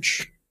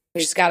advantage.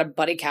 We just got a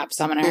buddy cop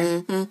summoner.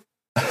 Mm-hmm.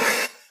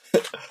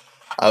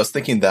 I was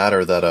thinking that,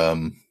 or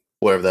that,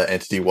 whatever that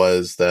entity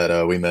was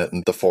that we met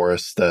in the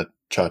forest that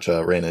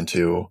Cha-Cha ran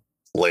into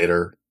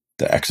later.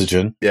 The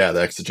Exogen? Yeah,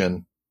 the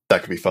Exogen.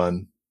 That could be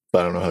fun, but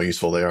I don't know how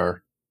useful they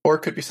are. Or it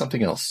could be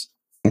something else.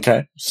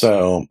 Okay,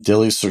 so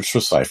Dilly's searched for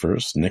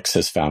ciphers. Nyx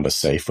has found a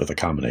safe with a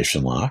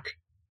combination lock.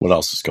 What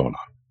else is going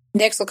on?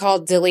 Nyx will call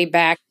Dilly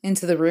back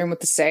into the room with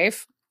the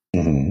safe.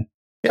 Mm-hmm.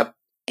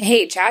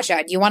 Hey,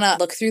 Cha-Cha, do you want to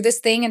look through this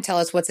thing and tell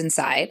us what's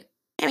inside?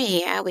 I mean,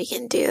 yeah, we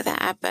can do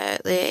that,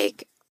 but,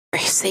 like, are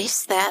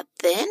safes that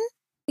thin?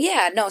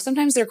 Yeah, no,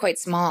 sometimes they're quite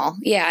small.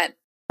 Yeah.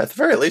 At the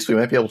very least, we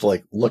might be able to,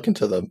 like, look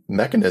into the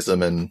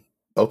mechanism and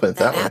open it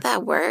that How way.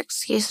 that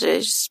works? You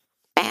just,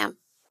 bam,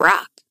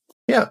 rock.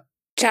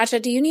 Cha-Cha,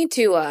 do you need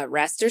to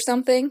rest or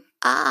something?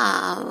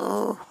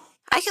 Oh,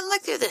 I can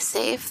look through the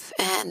safe,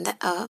 and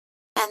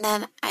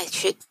then I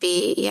should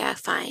be, yeah,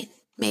 fine.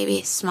 Maybe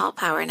a small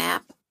power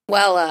nap.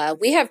 Well,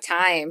 we have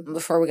time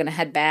before we're going to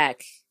head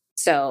back.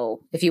 So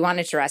if you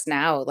wanted to rest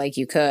now, like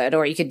you could,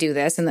 or you could do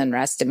this and then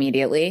rest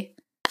immediately.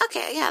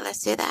 Okay, yeah,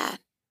 let's do that.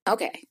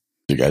 Okay.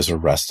 You guys are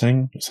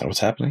resting? Is that what's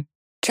happening?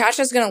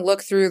 Cha-Cha's going to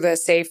look through the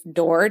safe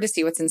door to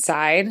see what's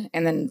inside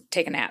and then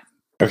take a nap.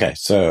 Okay,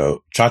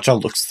 so Cha-Cha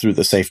looks through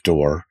the safe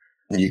door.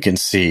 You can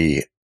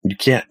see, you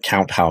can't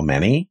count how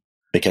many,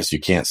 because you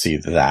can't see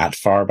that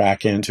far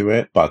back into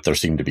it, but there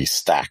seem to be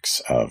stacks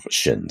of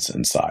shins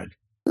inside.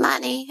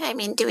 Money. I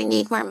mean, do we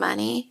need more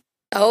money?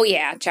 Oh,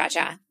 yeah,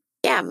 Cha-Cha.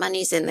 Yeah,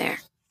 money's in there.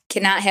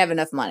 Cannot have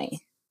enough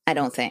money, I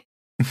don't think.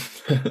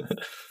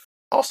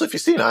 Also, if you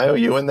see an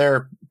IOU in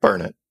there,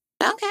 burn it.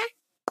 Okay.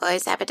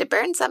 Always happy to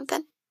burn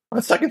something.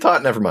 On second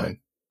thought, never mind.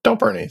 Don't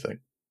burn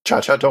anything.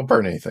 Cha-Cha, don't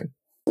burn anything.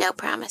 No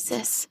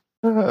promises.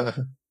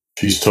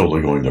 She's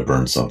totally going to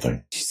burn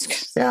something.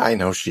 Yeah, I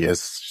know she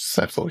is. She's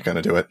absolutely going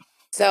to do it.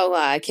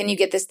 So, can you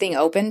get this thing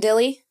open,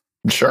 Dilly?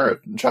 Sure,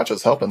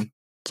 Cha-Cha's helping.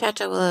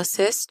 Cha-Cha will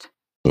assist.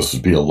 This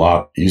would be a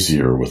lot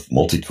easier with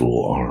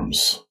multi-tool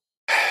arms.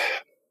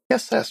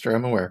 Yes, Esther,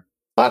 I'm aware.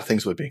 A lot of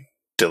things would be.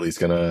 Dilly's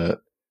going to,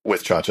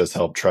 with Cha-Cha's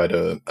help, try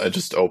to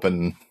just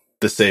open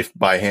the safe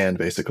by hand,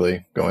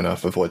 basically, going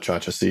off of what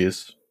Cha-Cha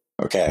sees.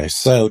 Okay,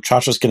 so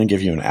Cha-Cha's going to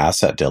give you an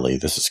asset, Dilly.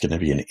 This is going to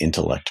be an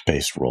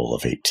intellect-based roll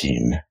of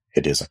 18.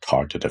 It is a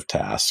cognitive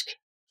task,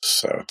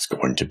 so it's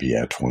going to be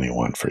a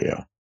 21 for you.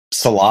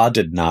 Salah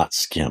did not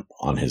skimp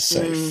on his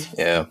safe.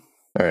 Yeah.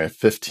 All right,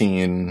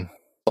 15.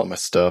 All my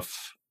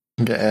stuff.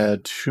 I'm going to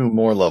add 2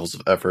 more levels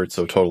of effort,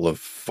 so a total of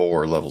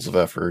 4 levels of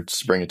effort.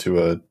 Bring it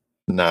to a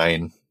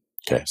 9.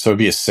 Okay, so it'd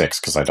be a 6,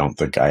 because I don't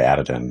think I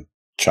added in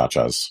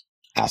Cha-Cha's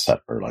asset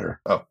earlier.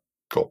 Oh,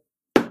 cool.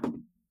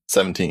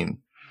 17.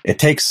 It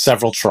takes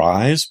several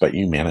tries, but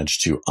you manage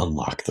to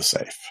unlock the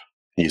safe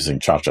using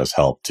Cha-Cha's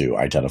help to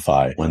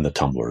identify when the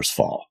tumblers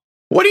fall.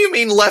 What do you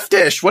mean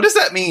leftish? What does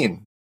that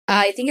mean?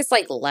 I think it's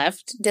like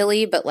left,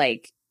 Dilly, but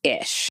like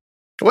ish.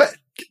 What?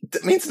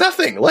 That means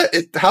nothing.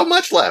 How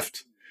much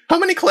left? How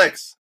many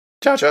clicks?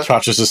 Cha-Cha.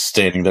 Cha-Cha's just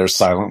standing there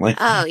silently.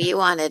 Oh, you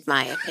wanted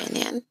my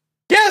opinion.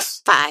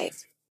 Yes! 5.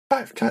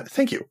 5. God,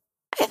 thank you.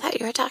 I thought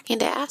you were talking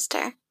to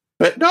Aster.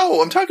 But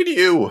no, I'm talking to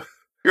you.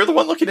 You're the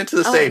one looking into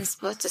the I'm safe.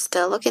 supposed to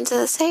still look into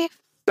the safe?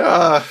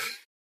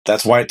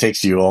 That's why it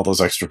takes you all those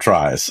extra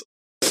tries.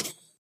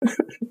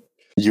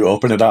 You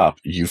open it up.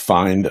 You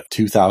find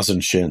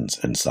 2,000 shins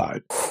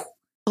inside.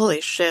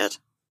 Holy shit.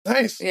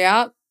 Nice.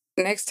 Yeah.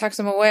 Nyx tucks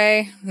them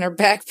away in her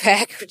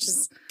backpack, which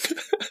is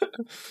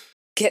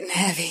getting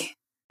heavy.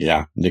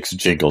 Yeah, Nyx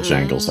jangles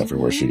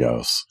everywhere she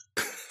goes.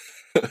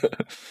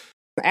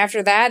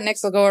 After that,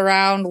 Nyx will go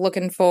around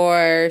looking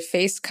for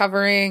face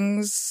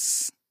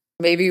coverings.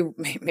 Maybe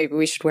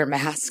we should wear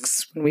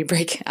masks when we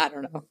break. I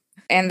don't know.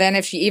 And then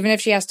if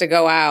she has to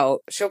go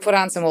out, she'll put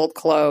on some old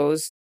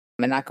clothes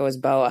and not go as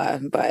Boa,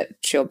 but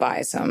she'll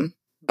buy some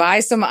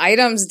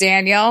items,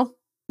 Daniel.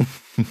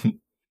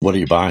 What are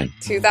you buying?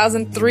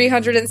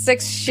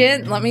 2,306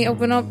 shin. Let me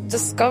open up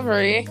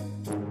Discovery.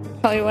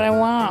 Tell you what I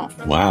want.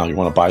 Wow, you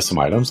want to buy some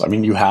items? I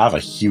mean, you have a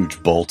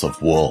huge bolt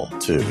of wool,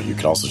 too. You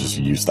could also just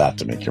use that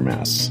to make your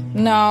masks.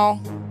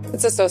 No,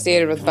 it's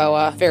associated with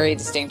Boa. Very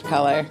distinct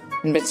color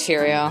and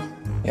material.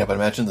 Yeah, but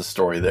imagine the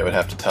story they would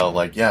have to tell.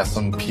 Like, yeah,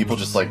 some people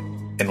just like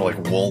in like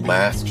wool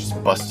masks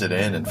just busted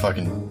in and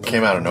fucking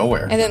came out of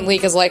nowhere. And then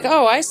Leek is like,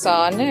 oh, I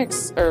saw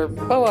Nyx or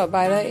Boa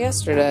buy that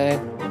yesterday.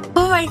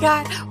 Oh my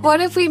god,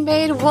 what if we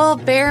made wool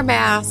bear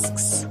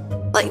masks?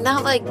 Like,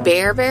 not like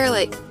bear,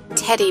 like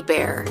teddy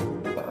bear.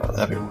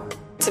 That'd be...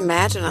 Just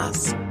imagine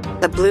us.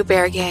 The Blue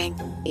Bear Gang.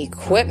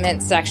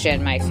 Equipment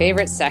section, my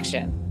favorite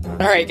section.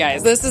 All right,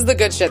 guys, this is the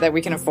good shit that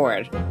we can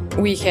afford.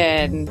 We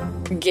can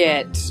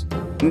get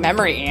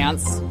memory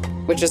ants,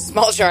 which is a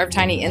small jar of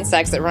tiny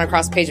insects that run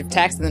across a page of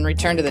text and then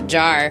return to the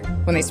jar.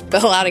 When they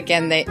spill out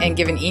again and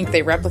given ink,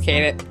 they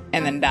replicate it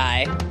and then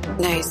die.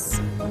 Nice.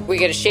 We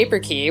get a shaper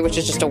key, which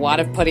is just a wad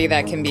of putty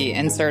that can be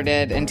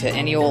inserted into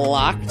any old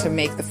lock to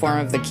make the form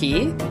of the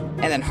key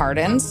and then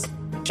hardens.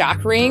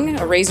 Shock ring,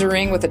 a razor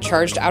ring with a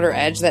charged outer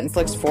edge that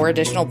inflicts 4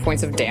 additional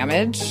points of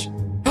damage.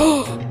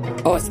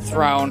 Oh, it's a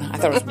throne. I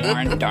thought it was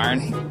worn.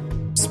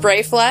 Darn.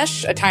 Spray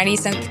flesh, a tiny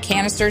synth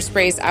canister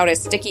sprays out a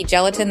sticky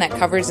gelatin that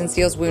covers and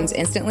seals wounds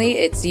instantly.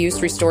 Its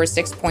use restores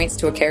 6 points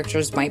to a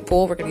character's might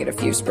pool. We're going to get a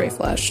few spray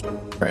flesh.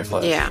 Spray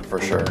flesh, yeah,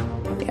 for sure.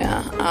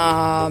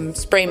 Yeah.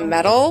 Spray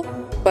metal,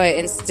 but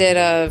instead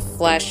of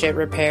flesh, it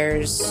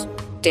repairs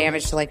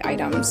damage to like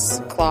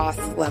items,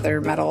 cloth, leather,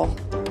 metal.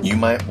 You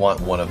might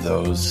want one of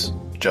those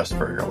just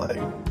for your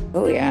leg.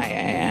 Oh,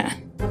 yeah.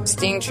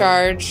 Sting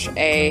charge,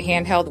 a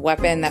handheld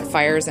weapon that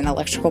fires an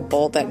electrical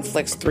bolt that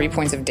inflicts 3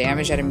 points of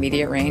damage at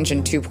immediate range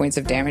and 2 points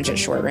of damage at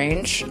short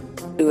range.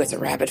 Ooh, it's a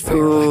rapid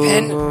fire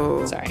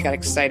weapon. Sorry, I got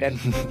excited.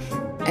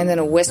 And then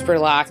a whisper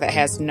lock that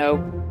has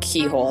no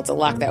keyhole. It's a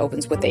lock that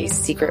opens with a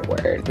secret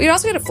word. We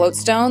also get a float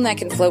stone that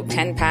can float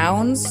 10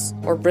 pounds,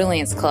 or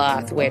brilliance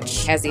cloth,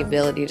 which has the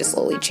ability to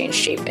slowly change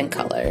shape and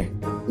color.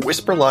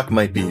 Whisper lock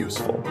might be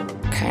useful.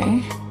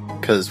 Okay.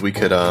 Because we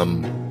could,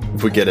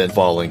 if we get in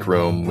Fall Link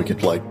room, we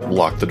could, like,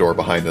 lock the door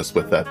behind us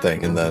with that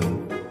thing, and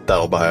then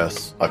that'll buy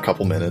us a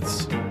couple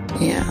minutes.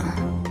 Yeah.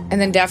 And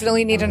then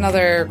definitely need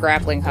another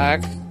grappling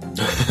hook.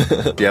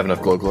 Do you have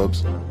enough glow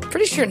globes?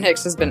 Pretty sure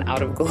Nyx has been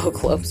out of glow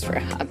globes for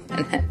a hot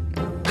minute.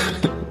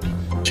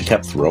 She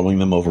kept throwing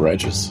them over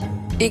edges.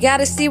 You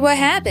gotta see what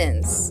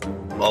happens.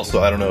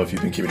 Also, I don't know if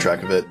you've been keeping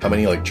track of it. How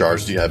many, like,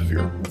 jars do you have of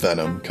your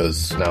venom?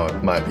 Because now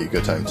it might be a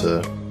good time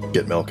to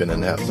get milking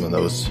and have some of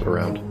those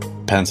around.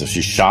 Depends. If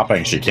she's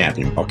shopping, she can't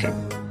be milking.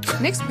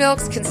 Nyx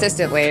milks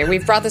consistently.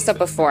 We've brought this up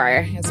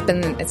before. It's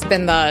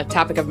been the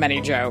topic of many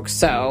jokes,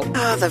 so...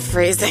 Oh, the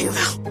phrasing,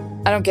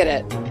 though. I don't get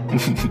it.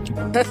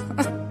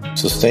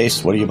 So,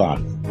 Stace, what do you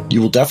buy?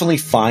 You will definitely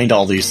find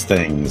all these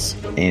things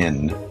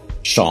in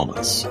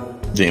Shalma's.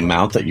 The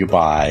amount that you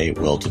buy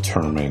will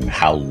determine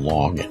how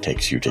long it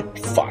takes you to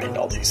find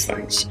all these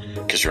things,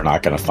 because you're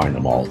not going to find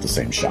them all at the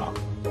same shop.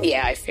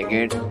 Yeah, I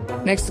figured.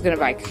 Nyx is going to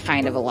buy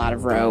kind of a lot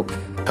of rope.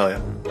 Hell yeah.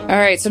 All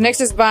right, so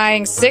Nyx is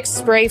buying 6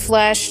 spray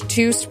flesh,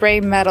 2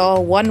 spray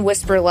metal, 1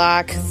 whisper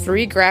lock,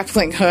 3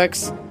 grappling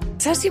hooks.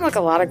 Does that seem like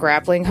a lot of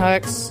grappling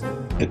hooks?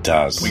 It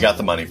does. We got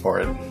the money for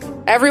it.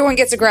 Everyone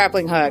gets a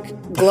grappling hook.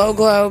 Glow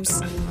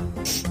globes.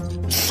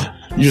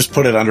 You just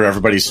put it under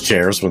everybody's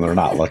chairs when they're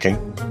not looking.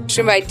 She's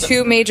going to buy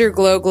 2 major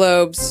glow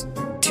globes,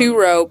 2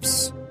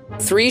 ropes,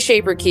 3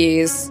 shaper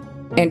keys,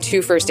 and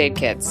 2 first aid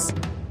kits,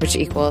 which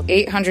equal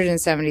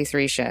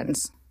 873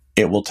 shins.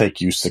 It will take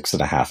you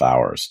 6.5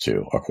 hours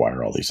to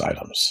acquire all these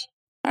items.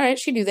 All right,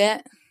 she do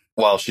that.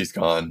 While she's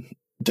gone,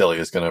 Dilly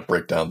is going to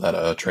break down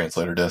that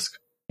translator disc.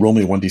 Roll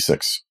me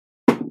 1d6.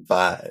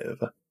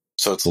 5.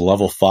 So it's a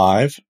level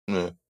 5.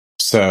 Mm.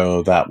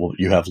 So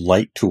you have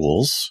light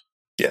tools.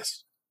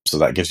 Yes. So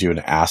that gives you an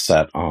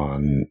asset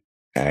on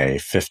a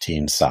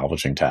 15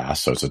 salvaging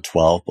task. So it's a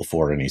 12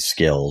 before any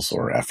skills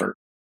or effort.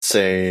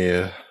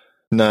 Say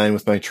 9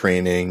 with my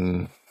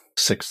training,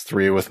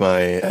 6-3 with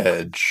my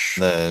edge,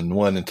 then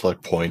 1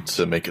 intellect point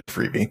to make it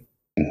freebie.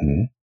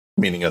 Mm-hmm.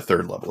 Meaning a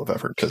 3rd level of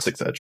effort because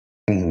 6 edge.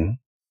 Mm-hmm.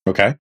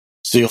 Okay.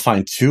 So you'll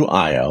find 2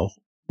 IO,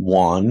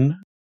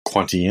 1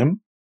 Quantium,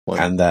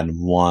 and then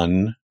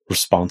 1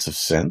 responsive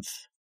synth,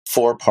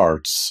 4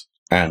 parts,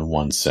 and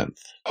 1 synth.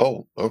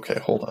 Oh, okay.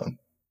 Hold on.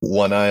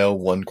 1 IO,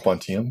 1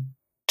 Quantium.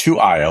 2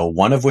 IO,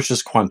 one of which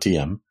is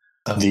Quantium.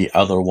 The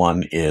other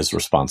one is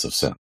responsive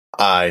synth.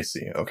 I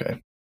see.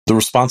 Okay. The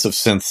responsive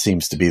synth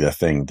seems to be the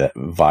thing that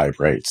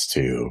vibrates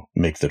to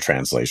make the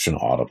translation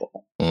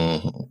audible.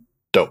 Mm-hmm.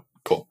 Dope.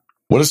 Cool.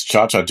 What is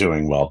Cha-Cha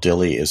doing while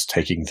Dilly is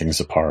taking things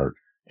apart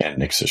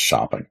and Nyx is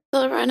shopping?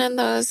 Still running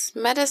those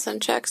medicine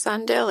checks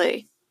on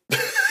Dilly.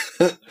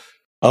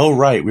 Oh,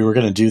 right. We were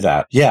going to do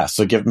that. Yeah.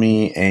 So give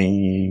me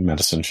a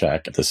medicine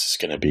check. This is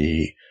going to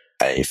be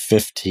a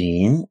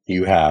 15.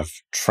 You have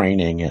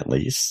training at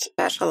least.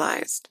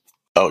 Specialized.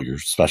 Oh, you're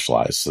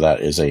specialized. So that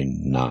is a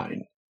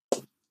 9.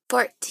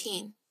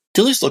 14.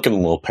 Dilly's looking a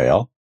little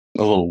pale,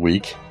 a little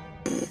weak.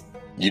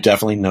 You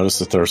definitely notice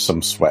that there's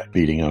some sweat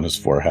beading on his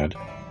forehead.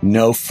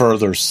 No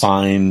further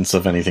signs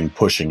of anything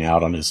pushing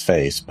out on his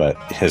face, but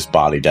his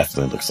body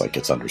definitely looks like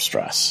it's under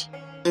stress.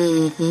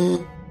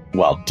 Mm-hmm.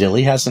 While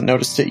Dilly hasn't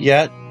noticed it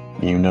yet,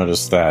 you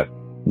notice that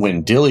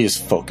when Dilly is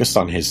focused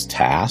on his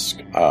task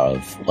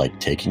of, like,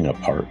 taking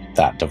apart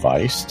that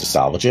device to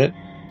salvage it,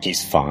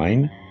 he's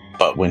fine.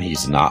 But when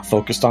he's not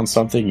focused on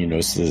something, you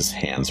notice that his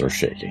hands are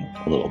shaking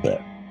a little bit.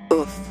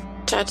 Oof.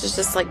 Judge is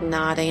just, like,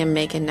 nodding and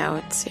making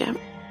notes, yeah.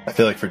 I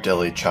feel like for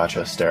Dilly,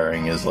 Cha-Cha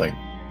staring is, like,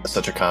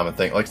 such a common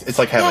thing. Like, it's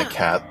like having a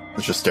cat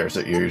that just stares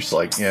at you. You're just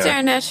like, yeah.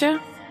 Staring at you.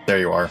 There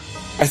you are.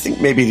 I think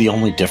maybe the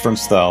only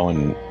difference, though,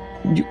 and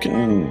you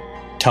can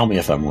tell me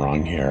if I'm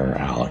wrong here,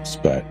 Alex,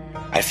 but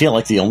I feel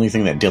like the only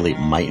thing that Dilly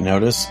might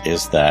notice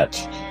is that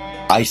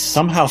I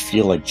somehow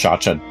feel like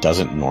Cha-Cha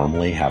doesn't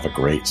normally have a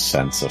great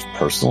sense of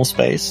personal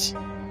space,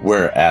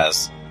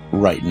 whereas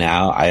right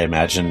now I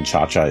imagine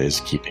Cha-Cha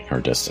is keeping her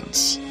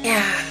distance.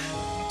 Yeah.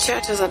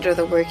 Cha-Cha's under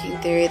the working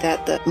theory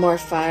that the more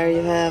fire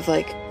you have,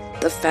 like,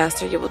 the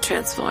faster you will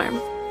transform.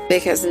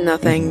 Because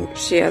nothing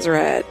she has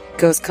read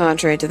goes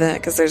contrary to that,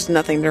 because there's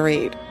nothing to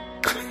read.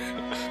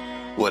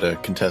 What a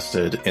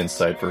contested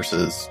insight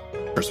versus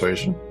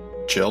persuasion.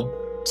 Chill?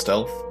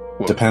 Stealth?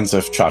 What? Depends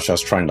if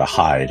Cha-Cha's trying to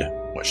hide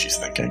what she's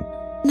thinking.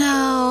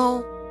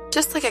 No.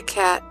 Just like a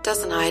cat,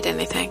 doesn't hide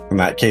anything. In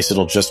that case,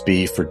 it'll just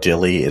be, for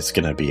Dilly, it's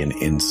going to be an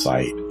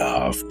insight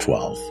of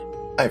 12.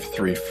 I have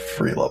 3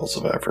 free levels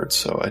of effort,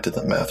 so I did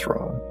the math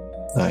wrong.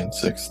 9,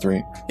 6,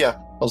 3. Yeah,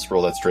 I'll just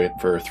roll that straight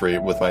for 3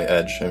 with my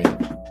edge. I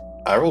mean,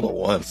 I rolled a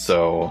 1,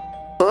 so...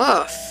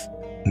 Oof.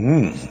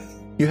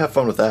 You have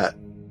fun with that.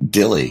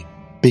 Dilly,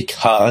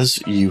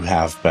 because you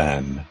have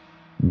been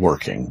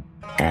working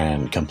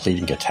and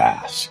completing a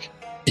task,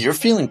 you're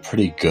feeling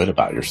pretty good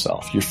about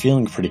yourself. You're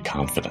feeling pretty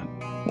confident.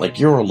 Like,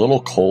 you're a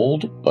little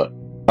cold, but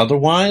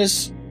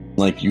otherwise,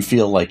 like, you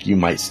feel like you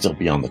might still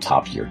be on the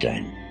top of your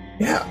game.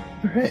 Yeah,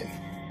 alright.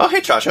 Oh, hey,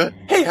 Cha-Cha.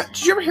 Hey,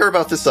 did you ever hear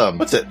about this,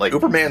 what's it, like,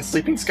 Uberman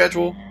sleeping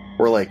schedule?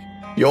 Where, like,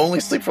 you only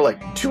sleep for,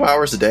 like, 2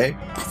 hours a day?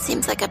 That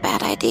seems like a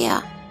bad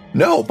idea.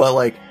 No, but,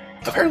 like,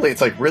 apparently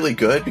it's, like, really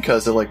good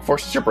because it, like,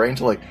 forces your brain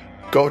to, like,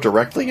 go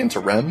directly into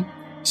REM.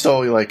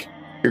 So, like,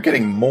 you're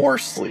getting more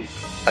sleep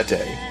a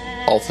day,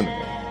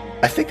 ultimately.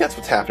 I think that's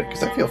what's happening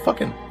because I feel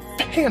fucking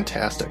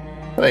fantastic.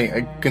 I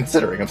mean,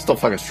 considering I'm still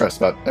fucking stressed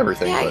about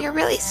everything. Yeah, but... you're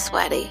really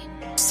sweaty.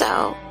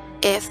 So,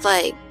 if,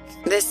 like,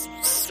 this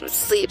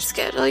sleep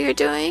schedule you're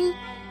doing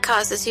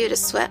causes you to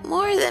sweat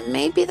more, then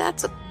maybe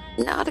that's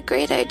not a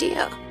great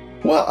idea.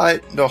 Well,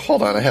 no,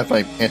 hold on. I have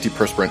my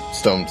antiperspirant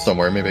stone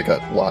somewhere. Maybe it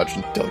got lodged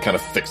until it kind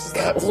of fixes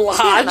that.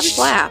 On a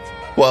flap.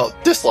 Well,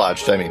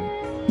 dislodged, I mean.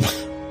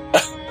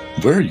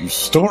 Where are you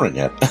storing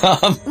it?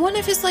 One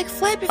of his, like,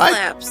 flappy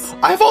flaps.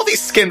 I have all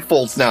these skin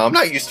folds now. I'm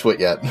not used to it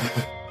yet.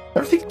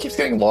 Everything keeps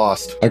getting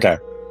lost. Okay.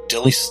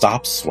 Dilly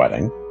stops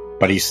sweating,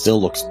 but he still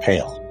looks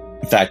pale.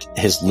 In fact,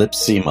 his lips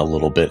seem a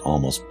little bit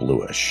almost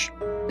bluish.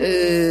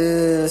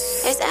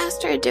 Is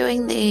Aster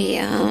doing the,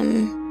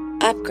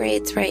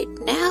 upgrades right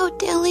now,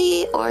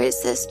 Dilly? Or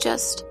is this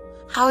just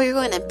how you're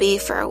going to be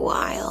for a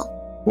while?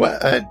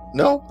 What?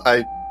 No,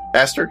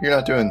 Aster, you're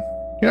not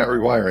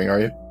rewiring, are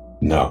you?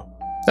 No.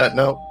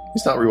 No,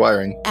 he's not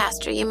rewiring.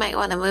 Aster, you might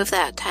want to move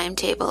that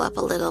timetable up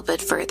a little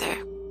bit further.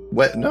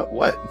 What? No,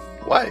 what?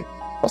 Why?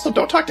 Also,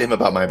 don't talk to him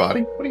about my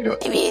body. What are you doing?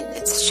 I mean,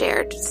 it's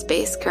shared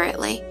space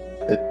currently.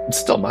 It's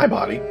still my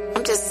body.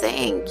 I'm just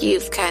saying,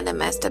 you've kind of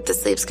messed up the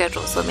sleep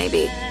schedule, so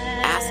maybe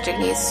Aster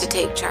needs to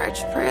take charge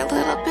for a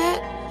little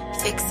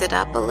bit, fix it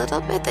up a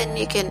little bit, then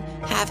you can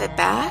have it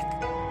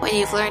back when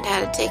you've learned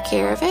how to take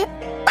care of it.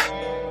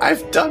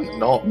 I've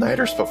done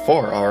all-nighters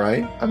before,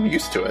 alright? I'm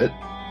used to it.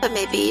 But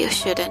maybe you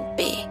shouldn't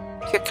be.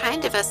 You're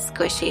kind of a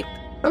squishy.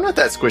 I'm not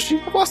that squishy.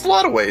 I've lost a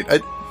lot of weight.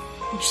 It's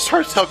just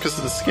hard to tell because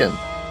of the skin.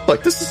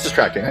 Look, this is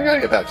distracting. I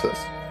gotta get back to this.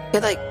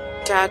 Could, like,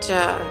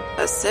 Cha-Cha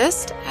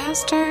assist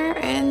Aster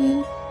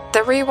in The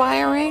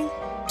rewiring?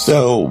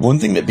 So, one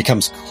thing that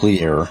becomes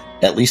clear,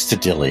 at least to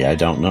Dilly, I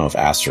don't know if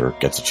Aster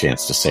gets a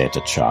chance to say it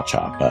to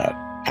Cha-Cha, but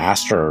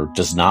Aster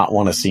does not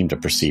want to seem to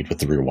proceed with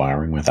the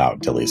rewiring without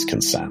Dilly's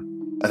consent.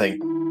 I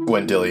think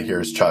when Dilly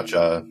hears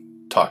Cha-Cha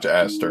talk to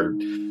Aster,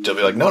 she'll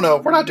be like, no,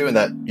 we're not doing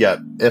that yet,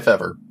 if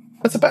ever.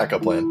 That's a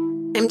backup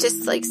plan. I'm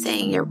just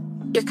saying you're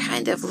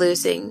kind of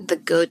losing the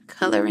good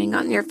coloring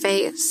on your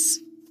face.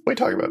 What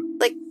are you talking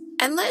about?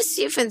 Unless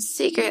you've been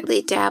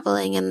secretly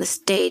dabbling in the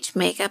stage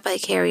makeup I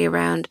carry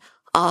around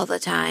all the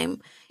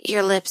time,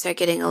 your lips are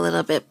getting a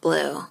little bit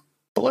blue.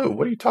 Blue?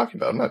 What are you talking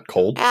about? I'm not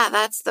cold. Yeah,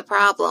 that's the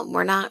problem.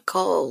 We're not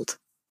cold.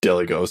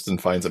 Dilly goes and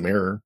finds a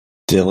mirror.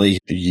 Dilly,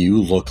 you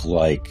look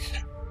like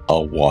a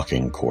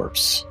walking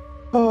corpse.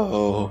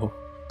 Oh,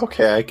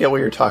 okay, I get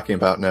what you're talking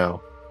about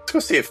now. Let's go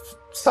see if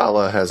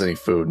Sala has any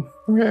food.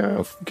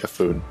 Yeah, get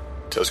food.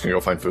 Dilly's gonna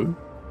go find food?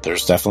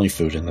 There's definitely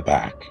food in the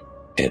back.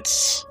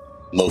 It's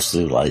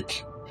mostly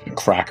like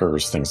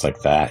crackers, things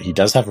like that. He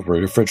does have a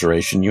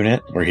refrigeration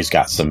unit where he's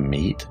got some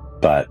meat,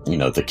 but,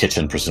 the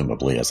kitchen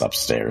presumably is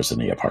upstairs in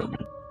the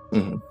apartment.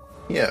 Mm-hmm.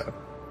 Yeah.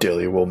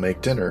 Dilly will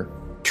make dinner.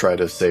 Try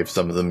to save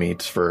some of the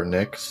meat for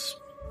Nyx.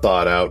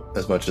 Thaw it out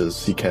as much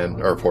as he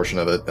can, or a portion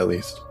of it, at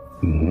least.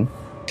 Mm-hmm.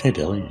 Okay,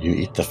 Dilly, you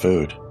eat the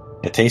food.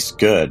 It tastes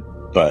good,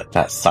 but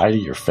that side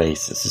of your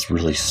face is just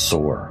really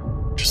sore.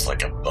 Just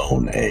like a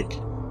bone ache.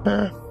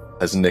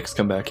 Has Nyx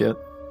come back yet?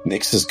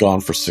 Nyx is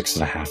gone for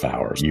 6.5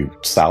 hours. You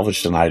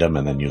salvaged an item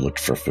and then you looked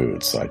for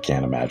food, so I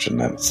can't imagine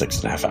that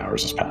 6.5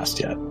 hours has passed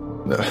yet.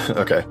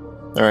 Okay.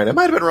 Alright, I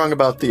might have been wrong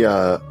about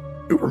the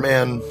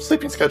Uberman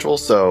sleeping schedule,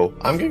 so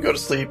I'm gonna go to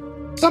sleep.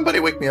 Somebody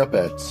wake me up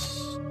at,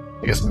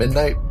 I guess,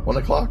 midnight, 1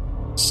 o'clock.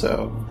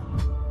 So,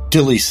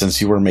 Dilly,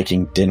 since you were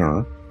making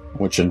dinner,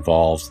 which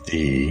involves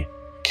the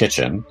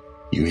kitchen,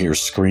 you hear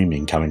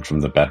screaming coming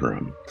from the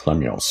bedroom.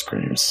 Clemuel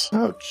screams.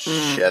 Oh,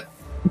 shit.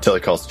 Until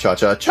he calls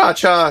Cha-Cha.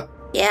 Cha-Cha!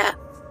 Yeah.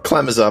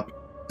 Clem is up,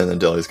 and then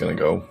Dilly's gonna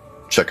go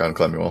check on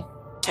Clemuel.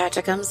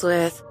 Cha-Cha comes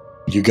with.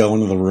 You go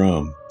into the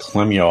room.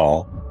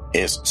 Clemuel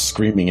is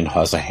screaming and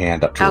has a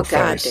hand up to her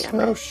face. Damn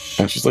it. Oh, shit.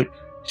 And she's like,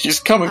 he's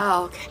coming.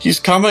 Oh, okay. He's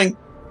coming.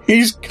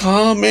 He's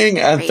coming.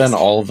 And Crazy. then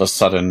all of a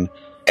sudden,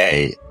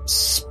 a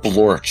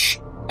splorch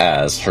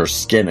as her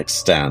skin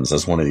extends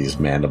as one of these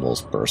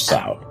mandibles bursts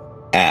out.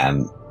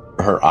 And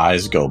her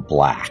eyes go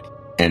black.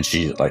 And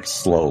she,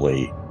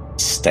 slowly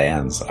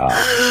stands up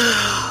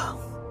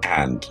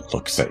and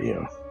looks at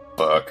you.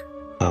 Fuck.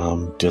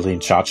 Dilly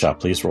and Cha-Cha,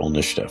 please roll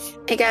initiative.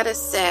 I got a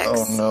 6.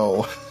 Oh,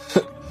 no.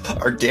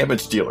 Our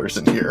damage dealer's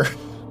in here.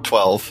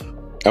 12.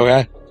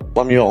 Okay.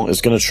 Lemuel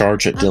is going to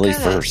charge at Dilly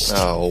Okay. first.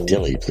 Oh.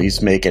 Dilly,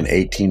 please make an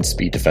 18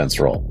 speed defense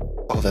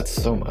roll. Oh, that's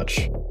so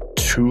much.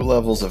 2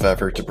 levels of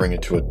effort to bring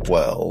it to a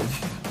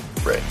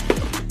 12. Right.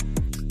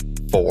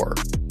 4.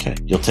 Okay,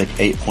 you'll take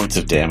 8 points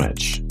of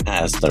damage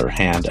as their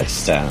hand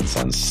extends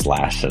and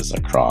slashes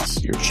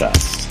across your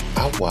chest.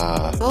 Ow,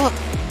 wow.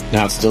 Oh,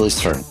 Now it's Dilly's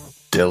turn.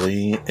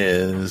 Dilly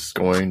is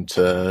going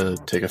to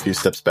take a few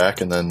steps back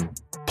and then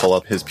pull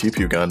up his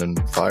pew-pew gun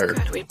and fire.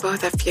 God, we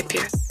both have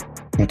pew-pews.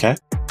 Okay,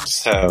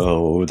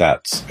 so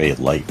that's a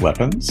light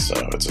weapon, so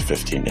it's a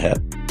 15 to hit.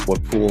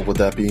 What pool would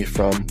that be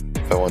from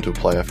if I want to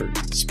apply effort?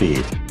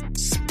 Speed.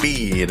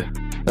 Speed.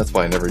 That's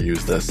why I never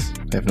use this.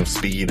 I have no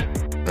speed.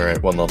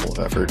 Alright, 1 level of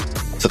effort.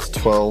 So it's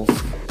 12.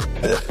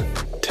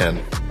 10.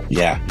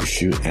 Yeah, you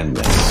shoot and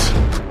miss.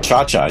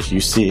 Cha-Cha, you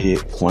see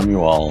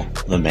Clemuel,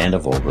 the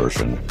Mandible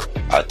version,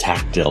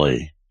 attack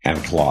Dilly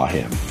and claw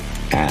him.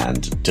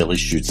 And Dilly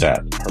shoots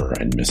at her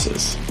and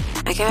misses.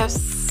 I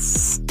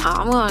guess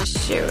I'm gonna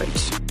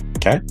shoot.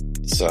 Okay,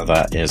 so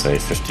that is a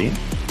 15.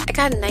 I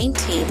got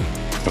 19.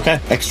 Okay,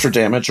 extra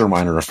damage or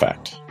minor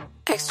effect.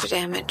 Extra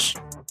damage.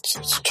 So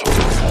it's a total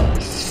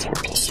of 4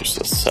 plus 2,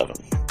 so 7.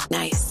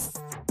 Nice.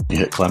 You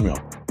hit Clemuel.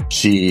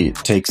 She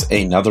takes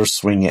another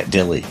swing at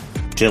Dilly.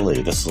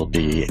 Dilly, this will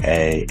be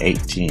a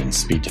 18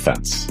 speed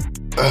defense.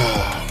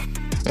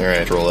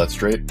 Alright, roll that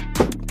straight.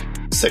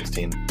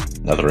 16.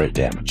 Another 8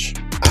 damage.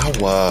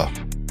 Ow,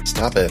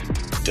 stop it.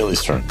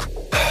 Dilly's turn.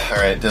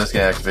 Alright, Dilly's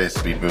gonna activate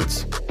speed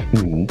boots.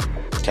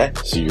 Okay,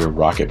 so your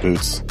rocket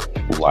boots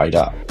light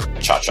up.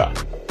 Cha-Cha.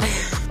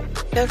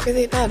 Feel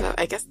really bad, but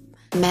I guess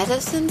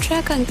medicine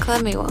check on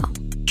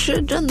Clemuel. Should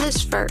have done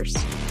this first.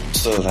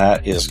 So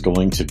that is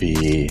going to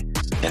be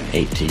an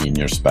 18.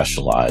 You're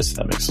specialized.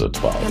 That makes it a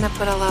 12. I'm gonna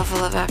put a level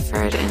of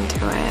effort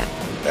into it.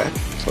 Okay,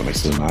 so that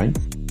makes it a 9.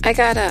 I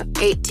got a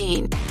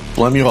 18.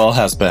 Lemuel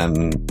has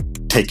been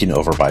taken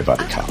over by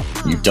Buddy Cop.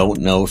 You don't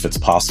know if it's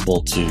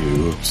possible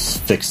to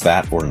fix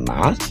that or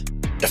not.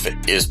 If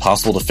it is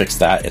possible to fix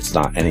that, it's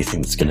not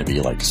anything that's going to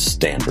be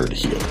standard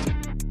healing.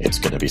 It's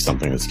going to be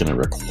something that's going to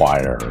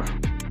require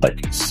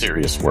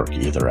serious work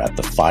either at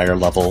the fire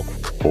level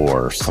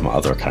or some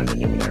other kind of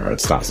Numenera.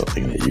 It's not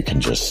something that you can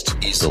just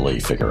easily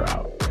figure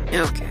out.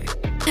 Okay.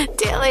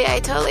 Dilly, I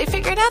totally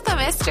figured out the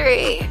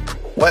mystery.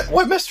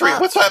 What mystery?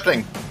 Well, What's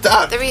happening?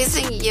 Ah, The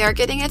reason you're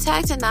getting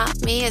attacked and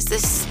not me is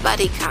this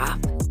Buddy Cop.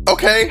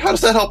 okay, how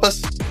does that help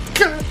us?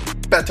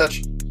 Bad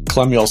touch.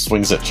 Clemuel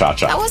swings at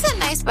Cha-Cha. That was a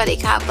nice buddy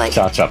cop. Like,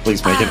 Cha-Cha,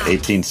 please make an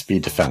 18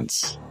 speed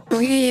defense.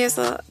 we can use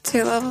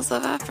 2 levels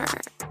of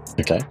effort.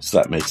 Okay, so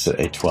that makes it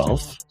a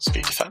 12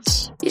 speed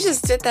defense. You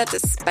just did that to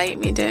spite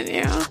me, didn't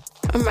you?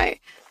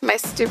 My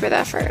stupid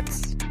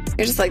efforts.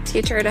 You're just like,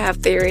 teach her to have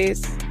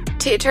theories.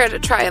 Teach her to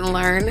try and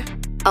learn.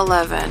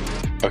 11.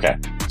 Okay,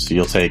 so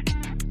you'll take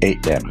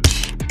 8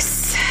 damage.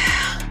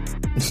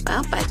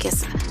 Well, I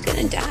guess I'm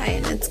gonna die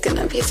and it's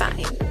gonna be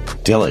fine.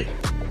 Dilly,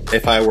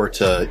 If I were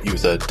to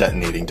use a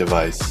detonating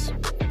device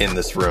in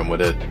this room,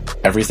 would it?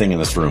 everything in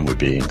this room would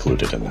be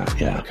included in that,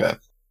 yeah. Okay,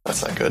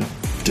 that's not good.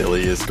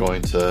 Dilly is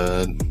going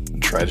to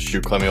try to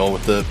shoot Clemuel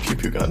with the pew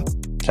pew gun.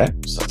 Okay,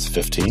 so that's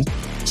 15,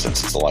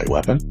 since it's a light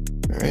weapon.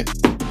 All right,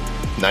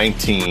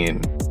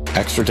 19.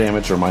 Extra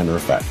damage or minor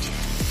effect?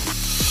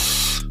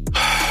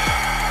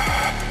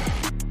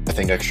 I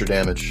think extra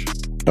damage.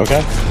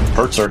 Okay,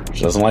 hurts her.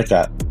 She doesn't like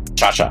that.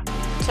 Cha-Cha.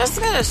 Just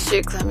gonna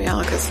shoot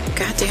Clemuel because,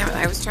 goddamn it,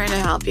 I was trying to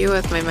help you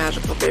with my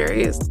magical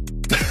theories.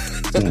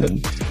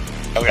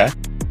 Okay,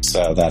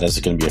 so that is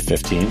going to be a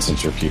 15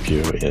 since your pew-pew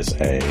is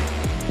a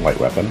light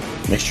weapon.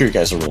 Make sure you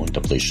guys are rolling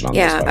depletion on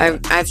this. by the way.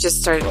 I've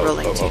just started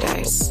rolling 2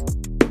 dice.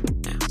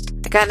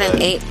 I got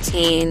an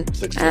 18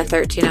 16. and a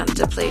 13 on the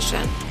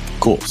depletion.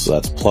 Cool, so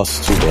that's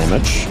plus 2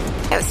 damage.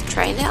 I was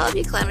trying to help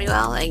you,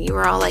 Clemuel, and you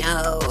were all like,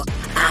 "Oh,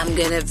 I'm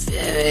gonna."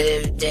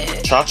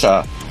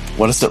 Cha-Cha,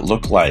 what does it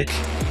look like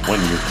when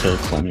you kill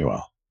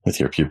Clemuel with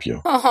your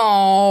pew-pew?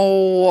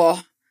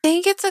 Oh. I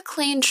think it's a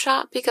clean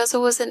shot because it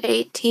was an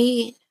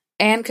 18.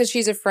 And because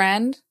she's a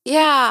friend?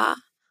 Yeah,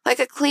 like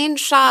a clean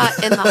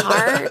shot in the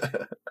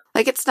heart.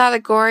 Like it's not a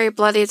gory,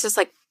 bloody. It's just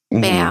like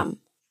bam.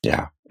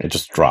 Yeah, it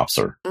just drops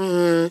her.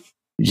 Mm.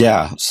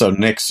 Yeah, so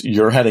Nyx,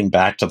 you're heading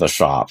back to the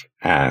shop,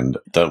 and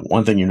the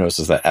one thing you notice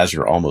is that as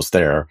you're almost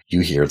there,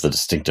 you hear the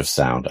distinctive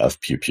sound of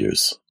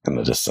pew-pews in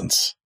the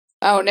distance.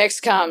 Oh,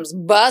 Nyx comes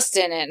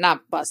busting it.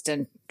 Not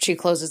busting. She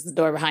closes the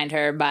door behind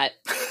her, but...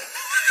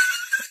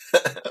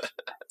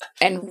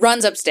 and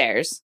runs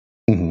upstairs.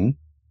 Mm-hmm.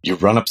 You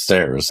run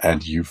upstairs,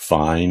 and you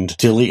find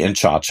Dilly and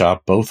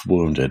Cha-Cha, both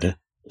wounded,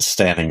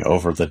 standing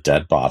over the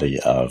dead body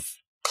of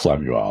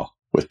Clemuel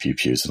with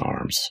pew-pews in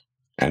arms.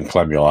 And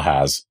Clemuel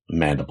has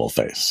mandible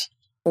face.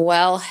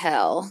 Well,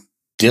 hell.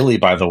 Dilly,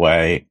 by the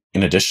way,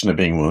 in addition to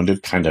being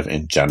wounded, kind of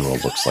in general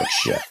looks like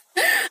shit.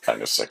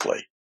 Kind of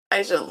sickly.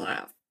 I shouldn't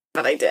laugh,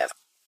 but I did.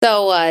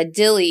 So,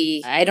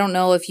 Dilly, I don't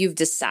know if you've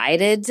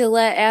decided to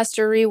let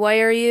Aster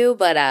rewire you,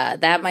 but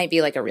that might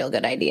be like a real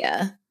good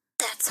idea.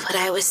 That's what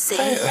I was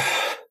saying.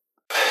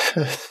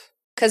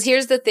 Because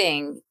here's the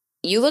thing.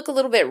 You look a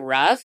little bit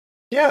rough.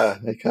 Yeah,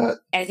 I got.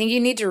 I think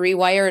you need to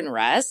rewire and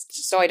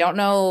rest. So I don't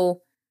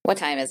know. What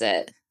time is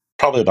it?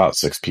 Probably about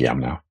 6 p.m.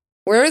 now.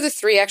 Where are the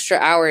 3 extra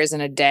hours in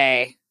a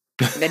day?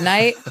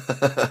 Midnight?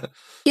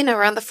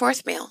 Around the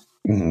 4th meal.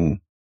 Mm-hmm.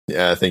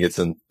 Yeah, I think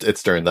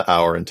it's during the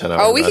hour and 10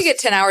 hours. Oh, we could get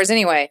 10 hours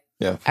anyway.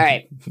 Yeah. All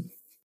right.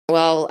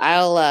 Well,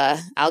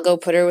 I'll go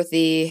put her with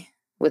the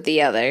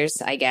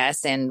others, I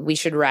guess, and we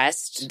should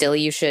rest. Dilly,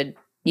 you should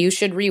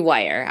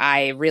rewire.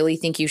 I really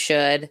think you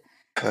should.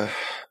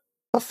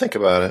 I'll think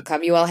about it.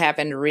 Clemuel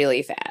happened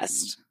really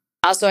fast.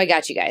 Also, I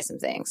got you guys some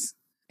things.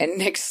 And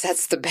Nyx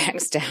sets the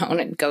bags down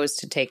and goes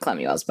to take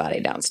Clemuel's body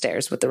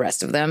downstairs with the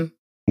rest of them.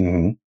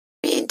 Mm-hmm.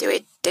 I mean, do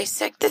we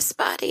dissect this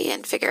body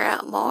and figure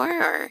out more?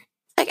 Or,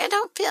 like, I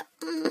don't feel...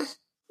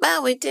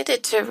 Well, we did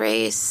it to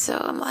race, so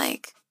I'm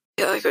like...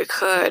 I feel like we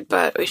could,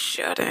 but we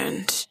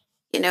shouldn't.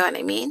 You know what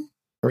I mean?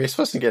 Reese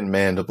wasn't getting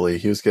mandibly.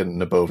 He was getting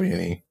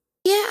Nabovini.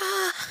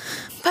 Yeah,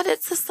 but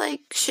it's just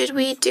like, should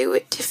we do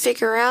it to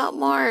figure out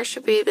more? Or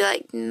should we be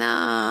like,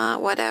 nah,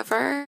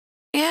 whatever?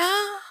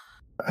 Yeah?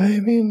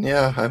 I mean,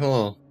 yeah, I'm a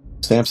little...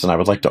 Samson, I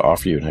would like to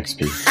offer you an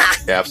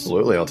XP. Yeah,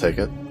 absolutely, I'll take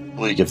it.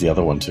 Will you give the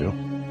other one too?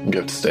 I'll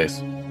give it to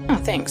Stace.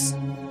 Oh, thanks.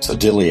 So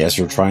Dilly, as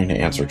you're trying to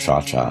answer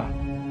Cha-Cha,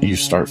 you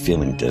start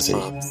feeling dizzy.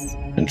 Oops.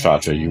 And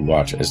Cha-Cha, you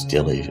watch as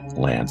Dilly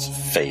lands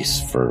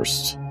face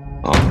first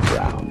on the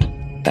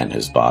ground. Then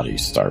his body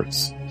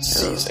starts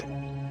seizing.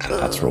 And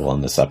that's where we'll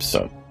end this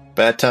episode.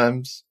 Bad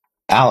times.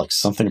 Alex,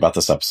 something about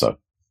this episode.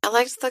 I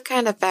liked the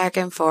kind of back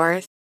and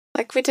forth.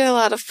 Like, we did a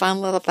lot of fun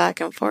little back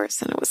and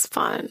forth, and it was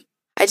fun.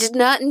 I did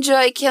not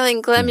enjoy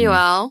killing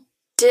Clemuel.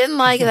 Didn't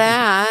like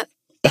that.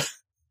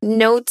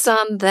 Notes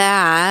on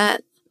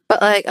that.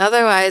 But, like,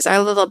 otherwise,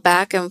 our little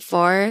back and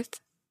forth,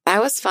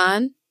 that was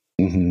fun.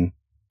 Mm-hmm.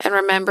 And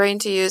remembering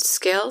to use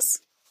skills.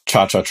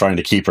 Cha-Cha trying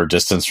to keep her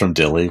distance from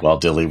Dilly while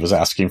Dilly was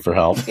asking for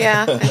help.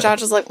 Yeah, and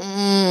Josh was like,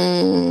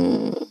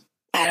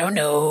 I don't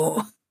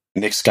know.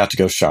 Nyx got to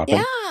go shopping.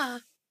 Yeah.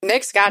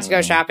 Nyx got to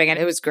go shopping, and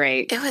it was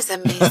great. It was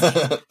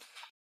amazing.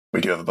 We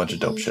do have a bunch of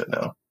dope shit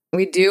now.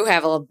 We do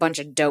have a bunch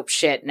of dope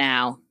shit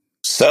now.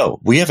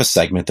 So, we have a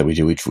segment that we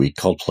do each week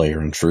called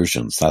Player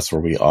Intrusions. That's where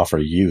we offer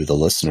you, the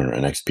listener,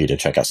 an XP to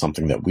check out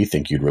something that we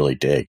think you'd really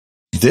dig.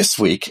 This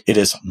week, it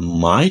is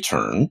my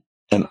turn,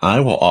 and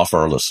I will offer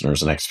our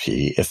listeners an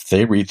XP if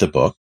they read the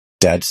book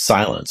Dead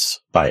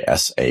Silence by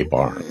S.A.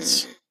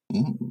 Barnes.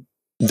 Mm.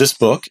 This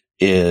book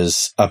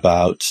is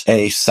about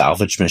a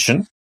salvage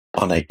mission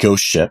on a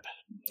ghost ship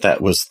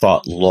that was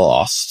thought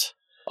lost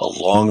a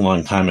long,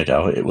 long time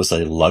ago. It was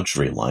a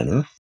luxury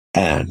liner.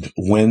 And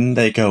when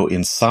they go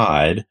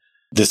inside,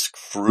 this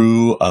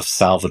crew of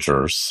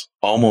salvagers,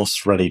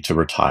 almost ready to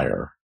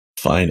retire,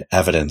 find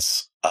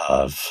evidence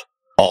of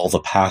all the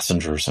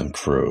passengers and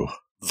crew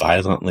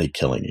violently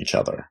killing each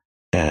other.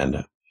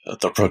 And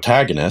the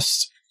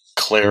protagonist,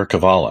 Claire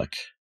Kovalik,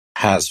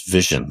 has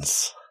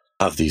visions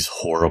of these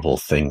horrible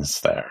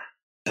things there.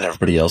 And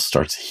everybody else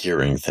starts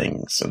hearing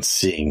things and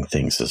seeing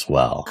things as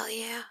well. Oh,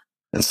 yeah.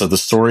 And so the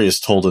story is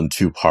told in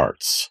two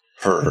parts.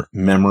 Her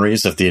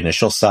memories of the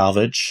initial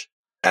salvage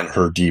and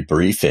her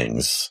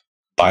debriefings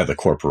by the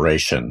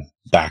corporation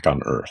back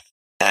on Earth.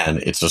 And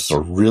it's just a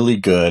really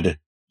good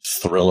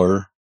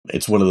thriller.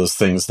 It's one of those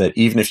things that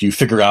even if you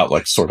figure out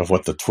like sort of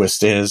what the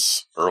twist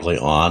is early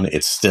on,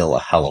 it's still a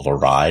hell of a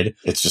ride.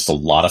 It's just a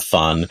lot of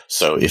fun.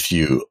 So if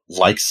you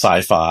like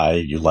sci-fi,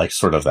 you like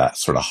sort of that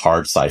sort of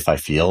hard sci-fi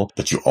feel,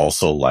 but you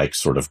also like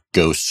sort of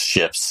ghost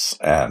ships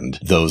and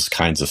those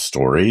kinds of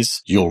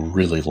stories, you'll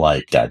really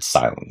like Dead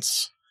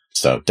Silence.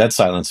 So Dead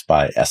Silence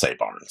by S.A.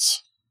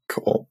 Barnes.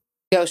 Cool.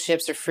 Ghost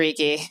ships are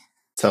freaky.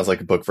 Sounds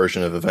like a book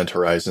version of Event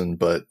Horizon,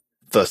 but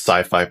the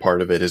sci-fi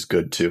part of it is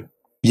good too.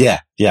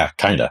 Yeah,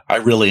 kind of. I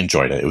really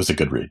enjoyed it. It was a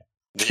good read.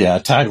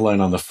 The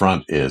tagline on the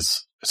front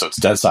is, so it's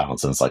Dead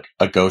Silence, and it's like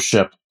a ghost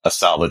ship, a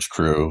salvage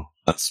crew,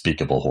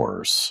 unspeakable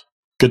horrors.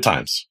 Good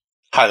times.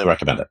 Highly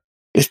recommend it.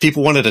 If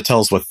people wanted to tell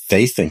us what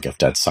they think of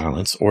Dead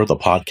Silence or the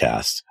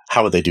podcast,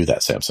 how would they do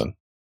that, Samson?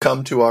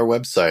 Come to our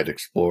website,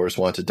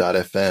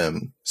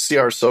 explorerswanted.fm. See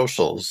our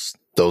socials.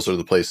 Those are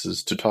the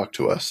places to talk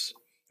to us.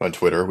 On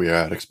Twitter, we are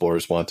at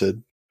Explorers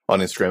Wanted. On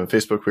Instagram and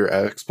Facebook, we are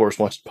at Explorers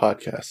Wanted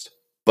Podcast.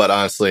 But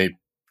honestly,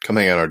 come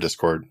hang out on our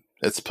Discord.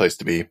 It's the place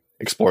to be.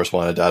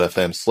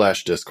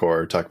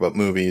 explorerswanted.fm/Discord. Talk about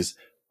movies,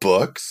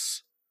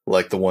 books,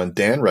 like the one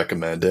Dan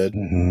recommended,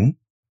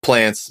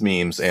 plants,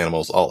 memes,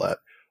 animals, all that.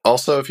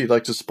 Also, if you'd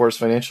like to support us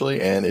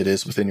financially, and it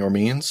is within your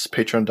means,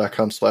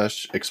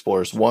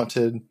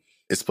 patreon.com/explorerswanted.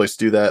 It's a place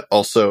to do that.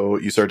 Also,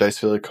 use our dice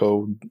affiliate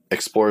code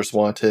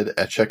explorerswanted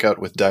at checkout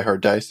with Die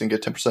Hard Dice and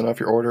get 10%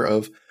 off your order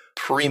of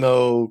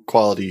primo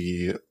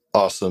quality,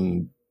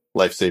 awesome,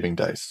 life-saving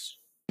dice.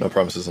 No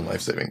promises on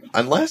life-saving.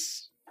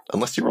 Unless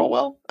you roll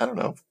well. I don't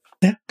know.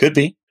 Yeah, could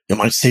be. It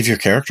might save your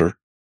character.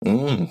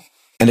 And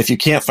if you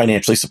can't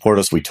financially support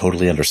us, we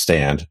totally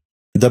understand.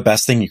 The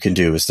best thing you can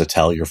do is to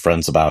tell your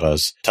friends about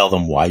us. Tell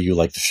them why you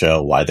like the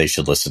show, why they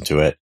should listen to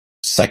it.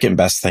 Second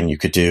best thing you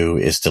could do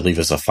is to leave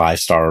us a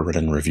 5-star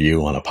written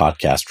review on a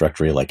podcast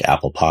directory like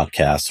Apple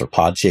Podcasts or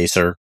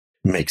Podchaser.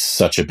 It makes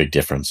such a big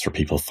difference for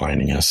people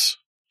finding us.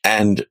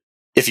 And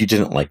if you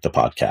didn't like the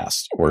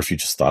podcast, or if you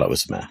just thought it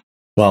was meh,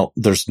 well,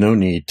 there's no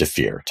need to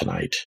fear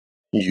tonight.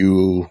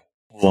 You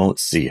won't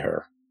see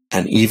her.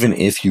 And even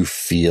if you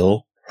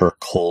feel her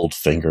cold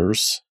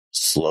fingers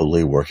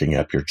slowly working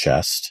up your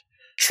chest,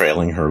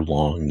 trailing her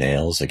long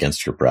nails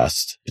against your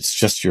breast, it's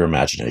just your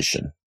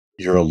imagination.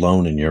 You're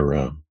alone in your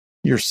room.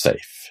 You're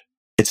safe.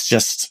 It's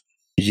just,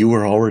 you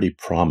were already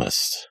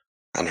promised,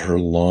 and her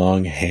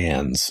long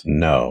hands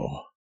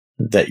know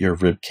that your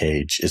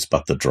ribcage is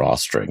but the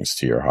drawstrings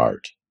to your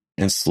heart,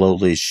 and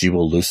slowly she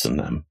will loosen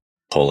them,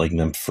 pulling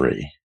them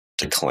free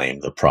to claim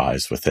the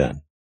prize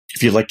within.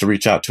 If you'd like to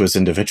reach out to us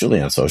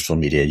individually on social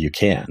media, you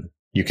can.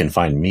 You can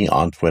find me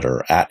on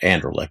Twitter at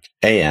Andrlik,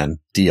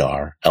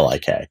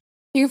 ANDRLIK.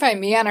 You can find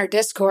me on our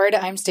Discord.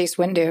 I'm Stace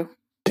Windu.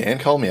 Dan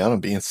called me out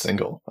on being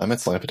single. I'm at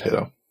Slam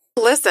Potato.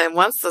 Listen,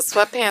 once the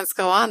sweatpants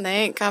go on, they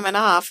ain't coming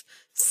off.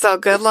 So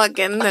good luck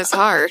getting this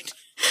hard.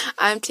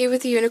 I'm Tea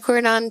with the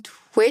Unicorn on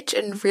Twitch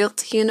and Real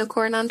Tea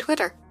Unicorn on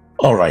Twitter.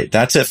 All right,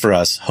 that's it for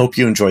us. Hope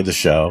you enjoyed the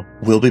show.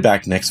 We'll be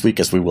back next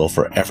week, as we will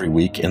for every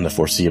week in the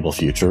foreseeable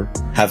future.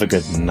 Have a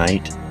good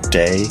night,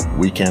 day,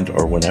 weekend,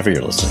 or whenever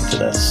you're listening to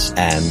this.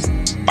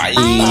 And bye.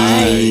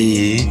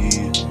 Bye.